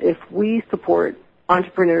world, if we support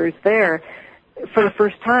entrepreneurs there. For the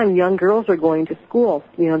first time, young girls are going to school.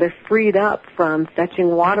 They're freed up from fetching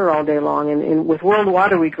water all day long. And with World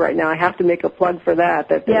Water Week right now, I have to make a plug for that.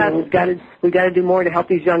 We've got to do more to help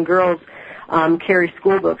these young girls carry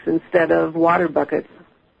school books instead of water buckets.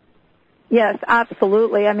 Yes,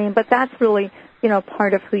 absolutely. But that's really,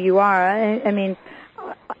 part of who you are.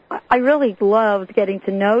 I really loved getting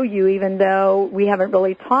to know you, even though we haven't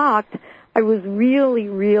really talked. I was really,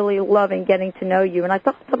 really loving getting to know you. And I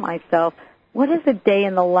thought to myself, what does a day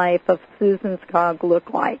in the life of Susan Skog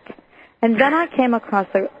look like? And then I came across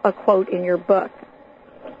a quote in your book,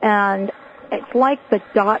 and it's like the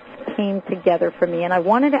dots came together for me. And I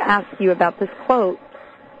wanted to ask you about this quote,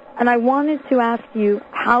 and I wanted to ask you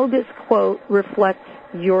how this quote reflects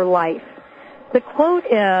your life. The quote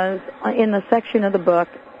is in the section of the book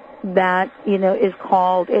that, is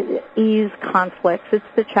called Ease Conflicts. It's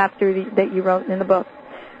the chapter that you wrote in the book.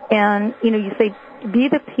 And, you say, be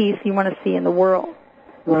the peace you want to see in the world.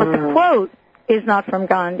 But the quote is not from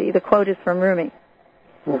Gandhi. The quote is from Rumi.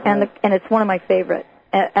 And it's one of my favorite.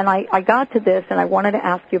 And I got to this, and I wanted to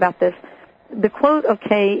ask you about this. The quote,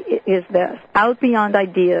 is this: out beyond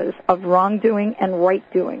ideas of wrongdoing and right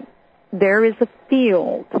doing, there is a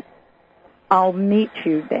field. I'll meet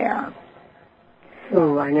you there.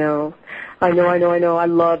 Oh, I know. I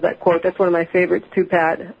love that quote. That's one of my favorites too,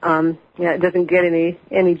 Pat. It doesn't get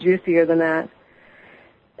any juicier than that.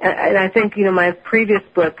 And I think, my previous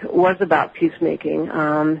book was about peacemaking.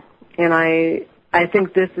 And I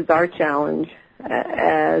think this is our challenge.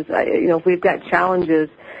 If we've got challenges,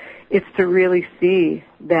 it's to really see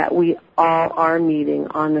that we all are meeting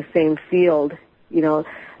on the same field.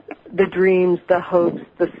 The dreams, the hopes,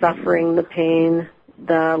 the suffering, the pain,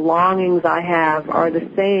 the longings I have are the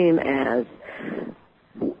same as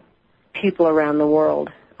people around the world.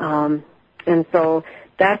 And so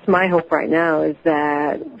that's my hope right now, is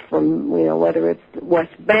that from, whether it's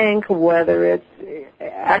West Bank, whether it's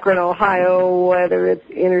Akron, Ohio, whether it's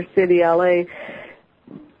inner city LA,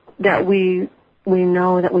 that we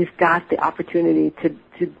know that we've got the opportunity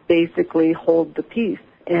to basically hold the peace.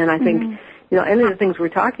 And I think, any of the things we're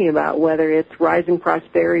talking about, whether it's rising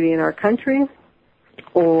prosperity in our country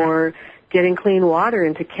or getting clean water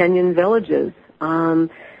into Kenyan villages,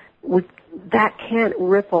 that can't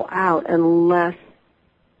ripple out unless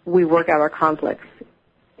we work out our conflicts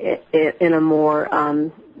in a more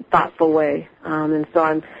thoughtful way. And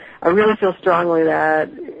so I really feel strongly that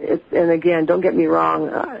and again, don't get me wrong,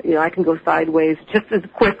 I can go sideways just as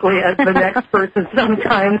quickly as the next person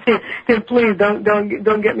sometimes. And please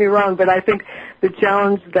don't get me wrong, but I think the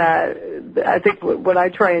challenge what I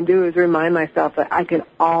try and do is remind myself that I can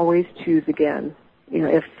always choose again.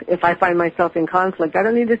 If I find myself in conflict, I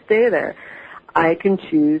don't need to stay there. I can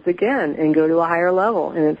choose again and go to a higher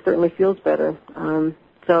level, and it certainly feels better. I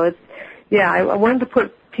wanted to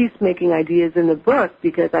put peacemaking ideas in the book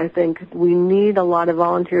because I think we need a lot of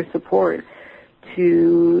volunteer support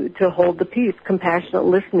to hold the peace. Compassionate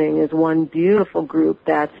Listening is one beautiful group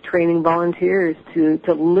that's training volunteers to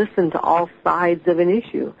listen to all sides of an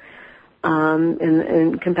issue.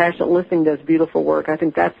 And Compassionate Listening does beautiful work. I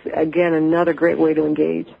think that's, again, another great way to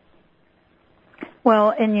engage.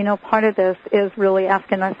 Well, and part of this is really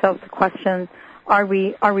asking ourselves the question, are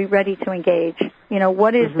we ready to engage?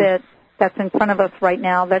 What is it that's in front of us right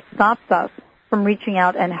now that stops us from reaching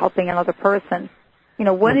out and helping another person?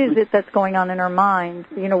 What is it that's going on in our mind?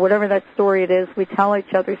 Whatever that story it is, we tell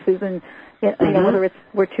each other, Susan, whether it's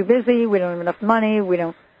we're too busy, we don't have enough money, we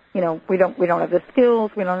don't have the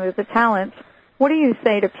skills, we don't have the talents. What do you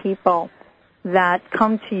say to people that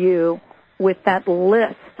come to you with that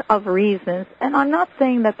list of reasons? And I'm not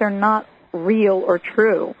saying that they're not real or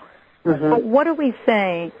true, but what do we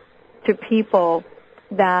say to people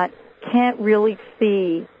that can't really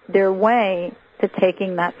see their way to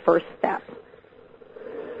taking that first step?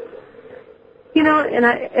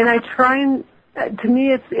 And I try and, to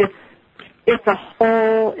me it's a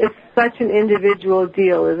whole, it's such an individual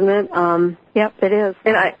deal, isn't it? Yep, it is.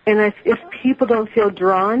 And if people don't feel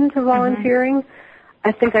drawn to volunteering,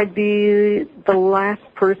 I think I'd be the last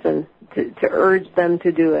person to urge them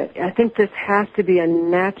to do it. I think this has to be a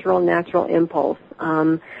natural impulse.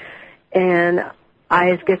 And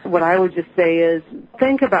I guess what I would just say is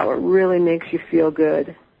think about what really makes you feel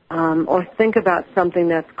good, or think about something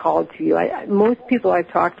that's called to you. Most people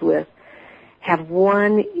I've talked with have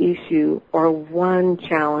one issue or one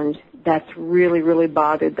challenge that's really, really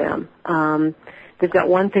bothered them. They've got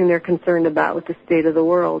one thing they're concerned about with the state of the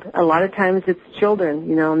world. A lot of times it's children.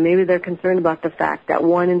 Maybe they're concerned about the fact that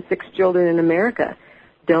 1 in 6 children in America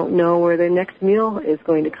don't know where their next meal is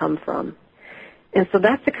going to come from. And so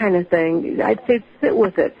that's the kind of thing, I'd say sit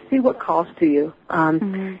with it, see what calls to you.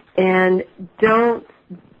 And don't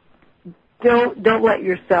let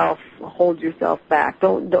yourself hold yourself back.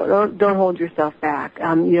 Don't hold yourself back.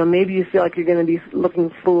 Maybe you feel like you're going to be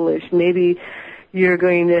looking foolish. Maybe you're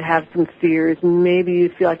going to have some fears. Maybe you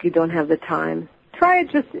feel like you don't have the time. Try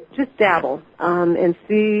it, just dabble, and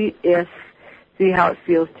see how it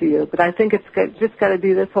feels to you. But I think it's just got to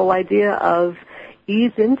be this whole idea of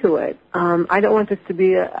ease into it. I don't want this to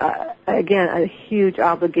be, a huge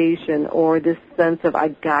obligation or this sense of I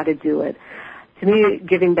got to do it. To me,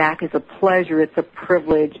 giving back is a pleasure. It's a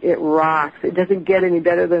privilege. It rocks. It doesn't get any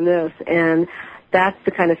better than this. And that's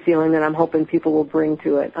the kind of feeling that I'm hoping people will bring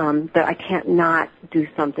to it, that I can't not do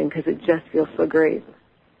something because it just feels so great.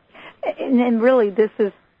 And really, this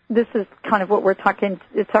is kind of what we're talking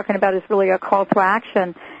about is really a call to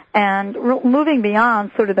action. And moving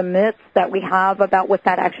beyond sort of the myths that we have about what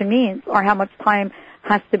that action means or how much time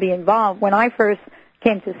has to be involved. When I first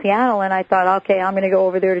came to Seattle and I thought, okay, I'm going to go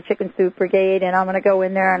over there to Chicken Soup Brigade and I'm going to go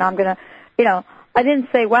in there and I'm going to, I didn't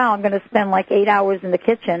say, wow, I'm going to spend like 8 hours in the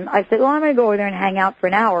kitchen. I said, well, I'm going to go over there and hang out for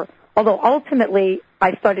an hour. Although ultimately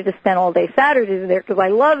I started to spend all day Saturdays there because I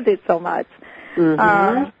loved it so much.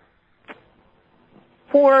 Mm-hmm.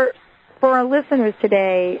 For our listeners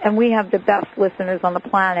today, and we have the best listeners on the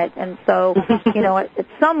planet, and so, at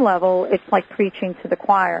some level, it's like preaching to the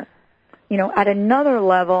choir. At another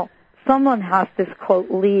level, someone has to,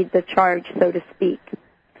 quote, lead the charge, so to speak.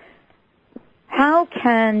 How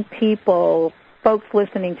can folks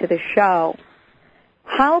listening to the show,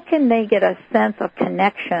 how can they get a sense of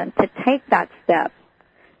connection to take that step?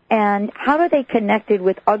 And how do they connect it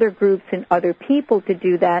with other groups and other people to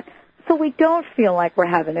do that so we don't feel like we're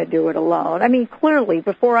having to do it alone? I mean, clearly,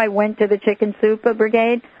 before I went to the Chicken Soup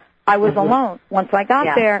Brigade, I was alone. Once I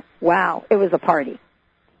got there, wow, it was a party.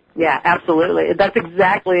 Yeah, absolutely. That's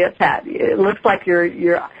exactly it, Pat. It looks like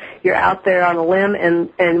you're out there on a limb,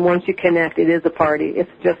 and once you connect, it is a party.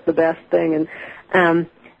 It's just the best thing. And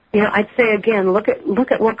I'd say again, look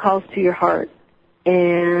at what calls to your heart,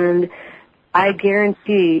 and I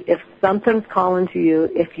guarantee if something's calling to you,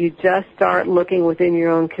 if you just start looking within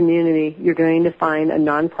your own community, you're going to find a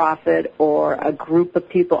nonprofit or a group of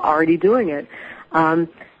people already doing it. And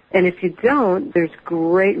if you don't, there's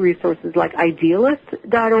great resources like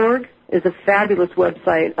idealist.org is a fabulous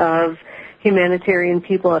website of humanitarian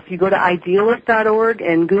people. If you go to idealist.org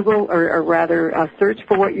and Google or rather search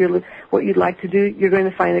for what you'd like to do, you're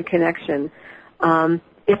going to find a connection.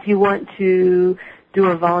 If you want to do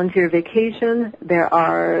a volunteer vacation, there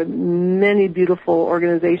are many beautiful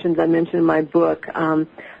organizations I mentioned in my book.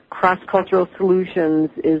 Cross-Cultural Solutions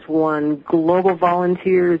is one. Global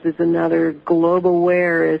Volunteers is another. Global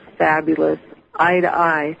Wear is fabulous. Eye to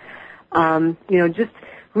Eye. Just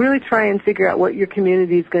really try and figure out what your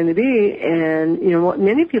community is going to be. And, what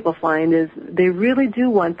many people find is they really do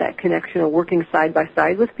want that connection of working side by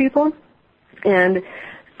side with people. And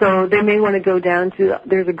so they may want to go down to,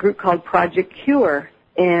 there's a group called Project Cure,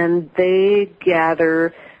 and they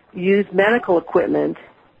gather used medical equipment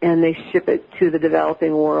and they ship it to the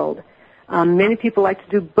developing world. Many people like to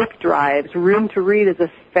do book drives. Room to Read is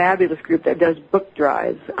a fabulous group that does book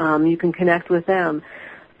drives. You can connect with them.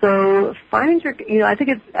 So find I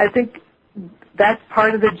think that's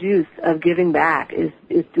part of the juice of giving back is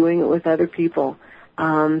doing it with other people.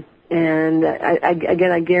 And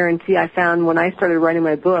I guarantee I found when I started writing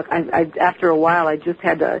my book, after a while I just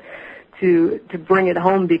had to bring it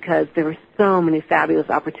home because there were so many fabulous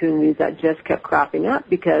opportunities that just kept cropping up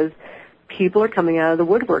because people are coming out of the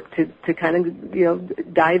woodwork to kind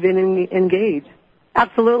of, dive in and engage.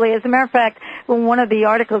 Absolutely. As a matter of fact, one of the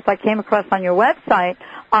articles I came across on your website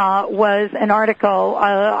was an article,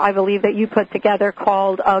 I believe, that you put together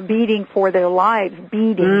called Beading for Their Lives,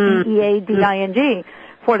 Beading, B-E-A-D-I-N-G,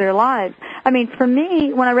 for their lives. I mean, for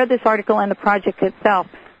me, when I read this article and the project itself,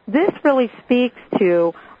 this really speaks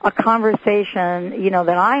to a conversation,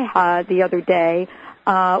 that I had the other day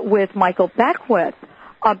with Michael Beckwith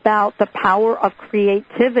about the power of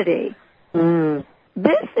creativity.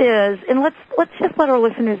 This is, and let's just let our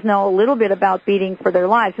listeners know a little bit about Beading for Their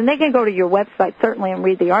Lives. And they can go to your website, certainly, and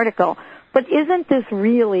read the article. But isn't this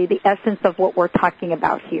really the essence of what we're talking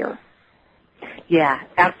about here? Yeah,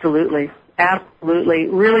 absolutely. Absolutely.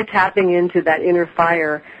 Really tapping into that inner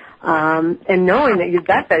fire, and knowing that you've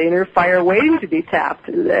got that inner fire waiting to be tapped.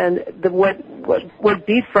 And what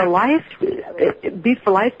Beat for Life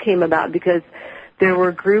came about because there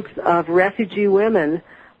were groups of refugee women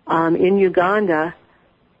in Uganda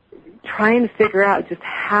trying to figure out just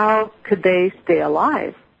how could they stay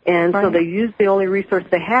alive. And so they used the only resource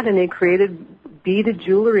they had, and they created beaded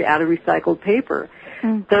jewelry out of recycled paper.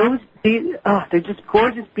 Those they're just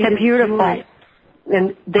gorgeous beaded beautiful jewelry.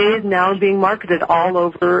 And they are now being marketed all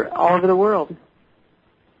over the world.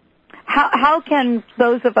 How can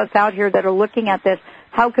those of us out here that are looking at this,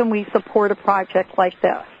 how can we support a project like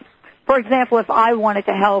this? For example, if I wanted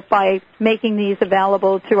to help by making these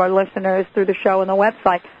available to our listeners through the show and the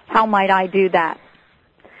website, how might I do that?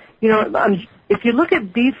 if you look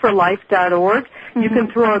at beadforlife.org, you can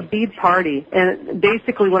throw a bead party. And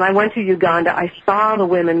basically, when I went to Uganda, I saw the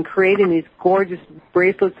women creating these gorgeous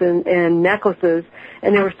bracelets and necklaces,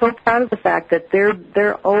 and they were so proud of the fact that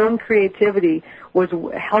their own creativity was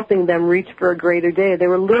helping them reach for a greater day. They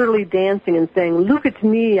were literally dancing and saying, "Look at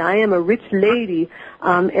me, I am a rich lady,"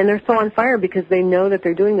 and they're so on fire because they know that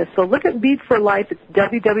they're doing this. So look at Bead for Life. It's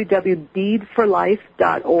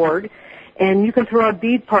www.beadforlife.org, and you can throw a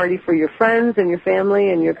bead party for your friends and your family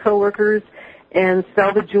and your coworkers and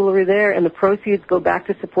sell the jewelry there, and the proceeds go back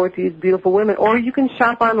to support these beautiful women. Or you can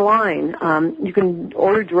shop online. You can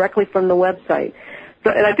order directly from the website. So,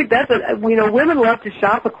 and I think that's women love to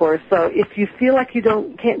shop, of course. So if you feel like you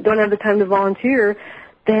don't have the time to volunteer,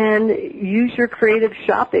 then use your creative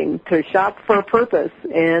shopping to shop for a purpose.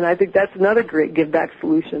 And I think that's another great give back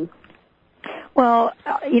solution. Well,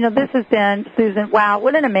 this has been, Susan, wow,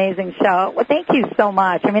 what an amazing show. Well, thank you so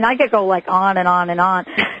much. I mean, I could go like on and on and on,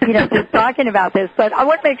 just talking about this. But I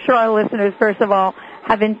want to make sure our listeners, first of all,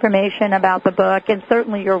 have information about the book and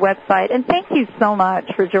certainly your website. And thank you so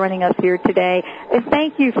much for joining us here today. And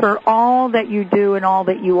thank you for all that you do and all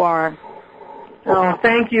that you are. Oh,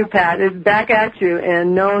 thank you, Pat. It's back at you.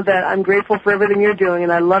 And know that I'm grateful for everything you're doing,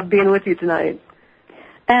 and I love being with you tonight.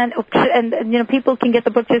 And people can get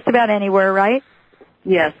the book just about anywhere, right?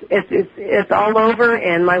 Yes, it's all over,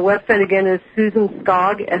 and my website again is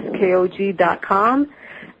SusanSkog, SKOG.com,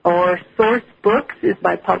 or Source Books is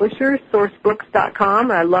my publisher, SourceBooks.com.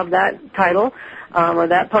 I love that title, or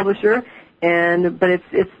that publisher, but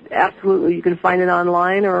it's absolutely, you can find it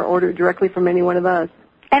online or order it directly from any one of us.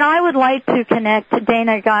 And I would like to connect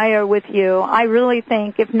Dana Geyer with you. I really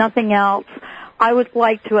think, if nothing else, I would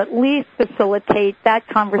like to at least facilitate that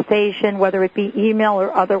conversation, whether it be email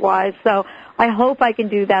or otherwise. So I hope I can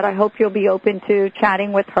do that. I hope you'll be open to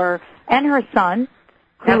chatting with her and her son,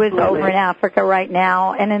 who Absolutely. is over in Africa right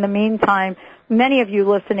now. And in the meantime, many of you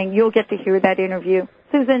listening, you'll get to hear that interview.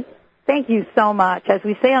 Susan, thank you so much. As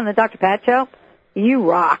we say on the Dr. Pat Show, you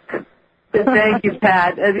rock. Thank you,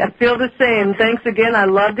 Pat. I feel the same. Thanks again. I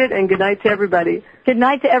loved it, and good night to everybody. Good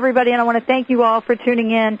night to everybody, and I want to thank you all for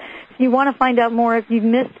tuning in. If you want to find out more, if you've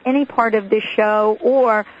missed any part of this show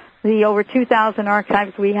or the over 2,000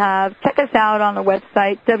 archives we have, check us out on the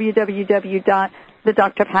website,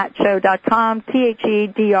 www.thedrpatshow.com,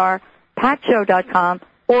 THEDR,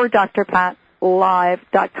 or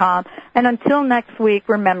drpatlive.com. And until next week,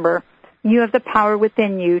 remember, you have the power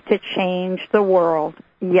within you to change the world.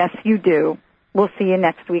 Yes, you do. We'll see you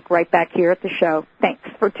next week right back here at the show. Thanks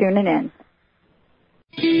for tuning in.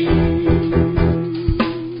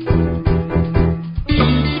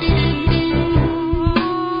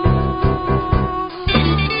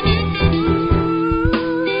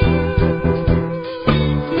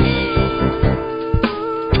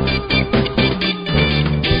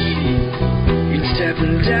 You're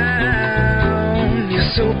stepping down your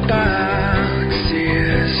soapbox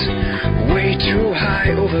is way too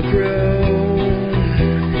high, overgrown.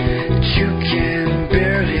 You can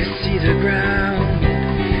barely see the ground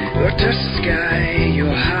or touch the sky.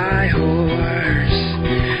 Your high horse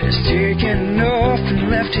is taken off and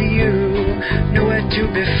left to you, nowhere to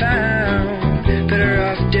be found. Better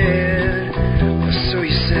off dead, or so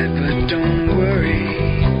you said, but don't worry,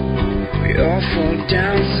 we all fall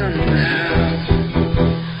down some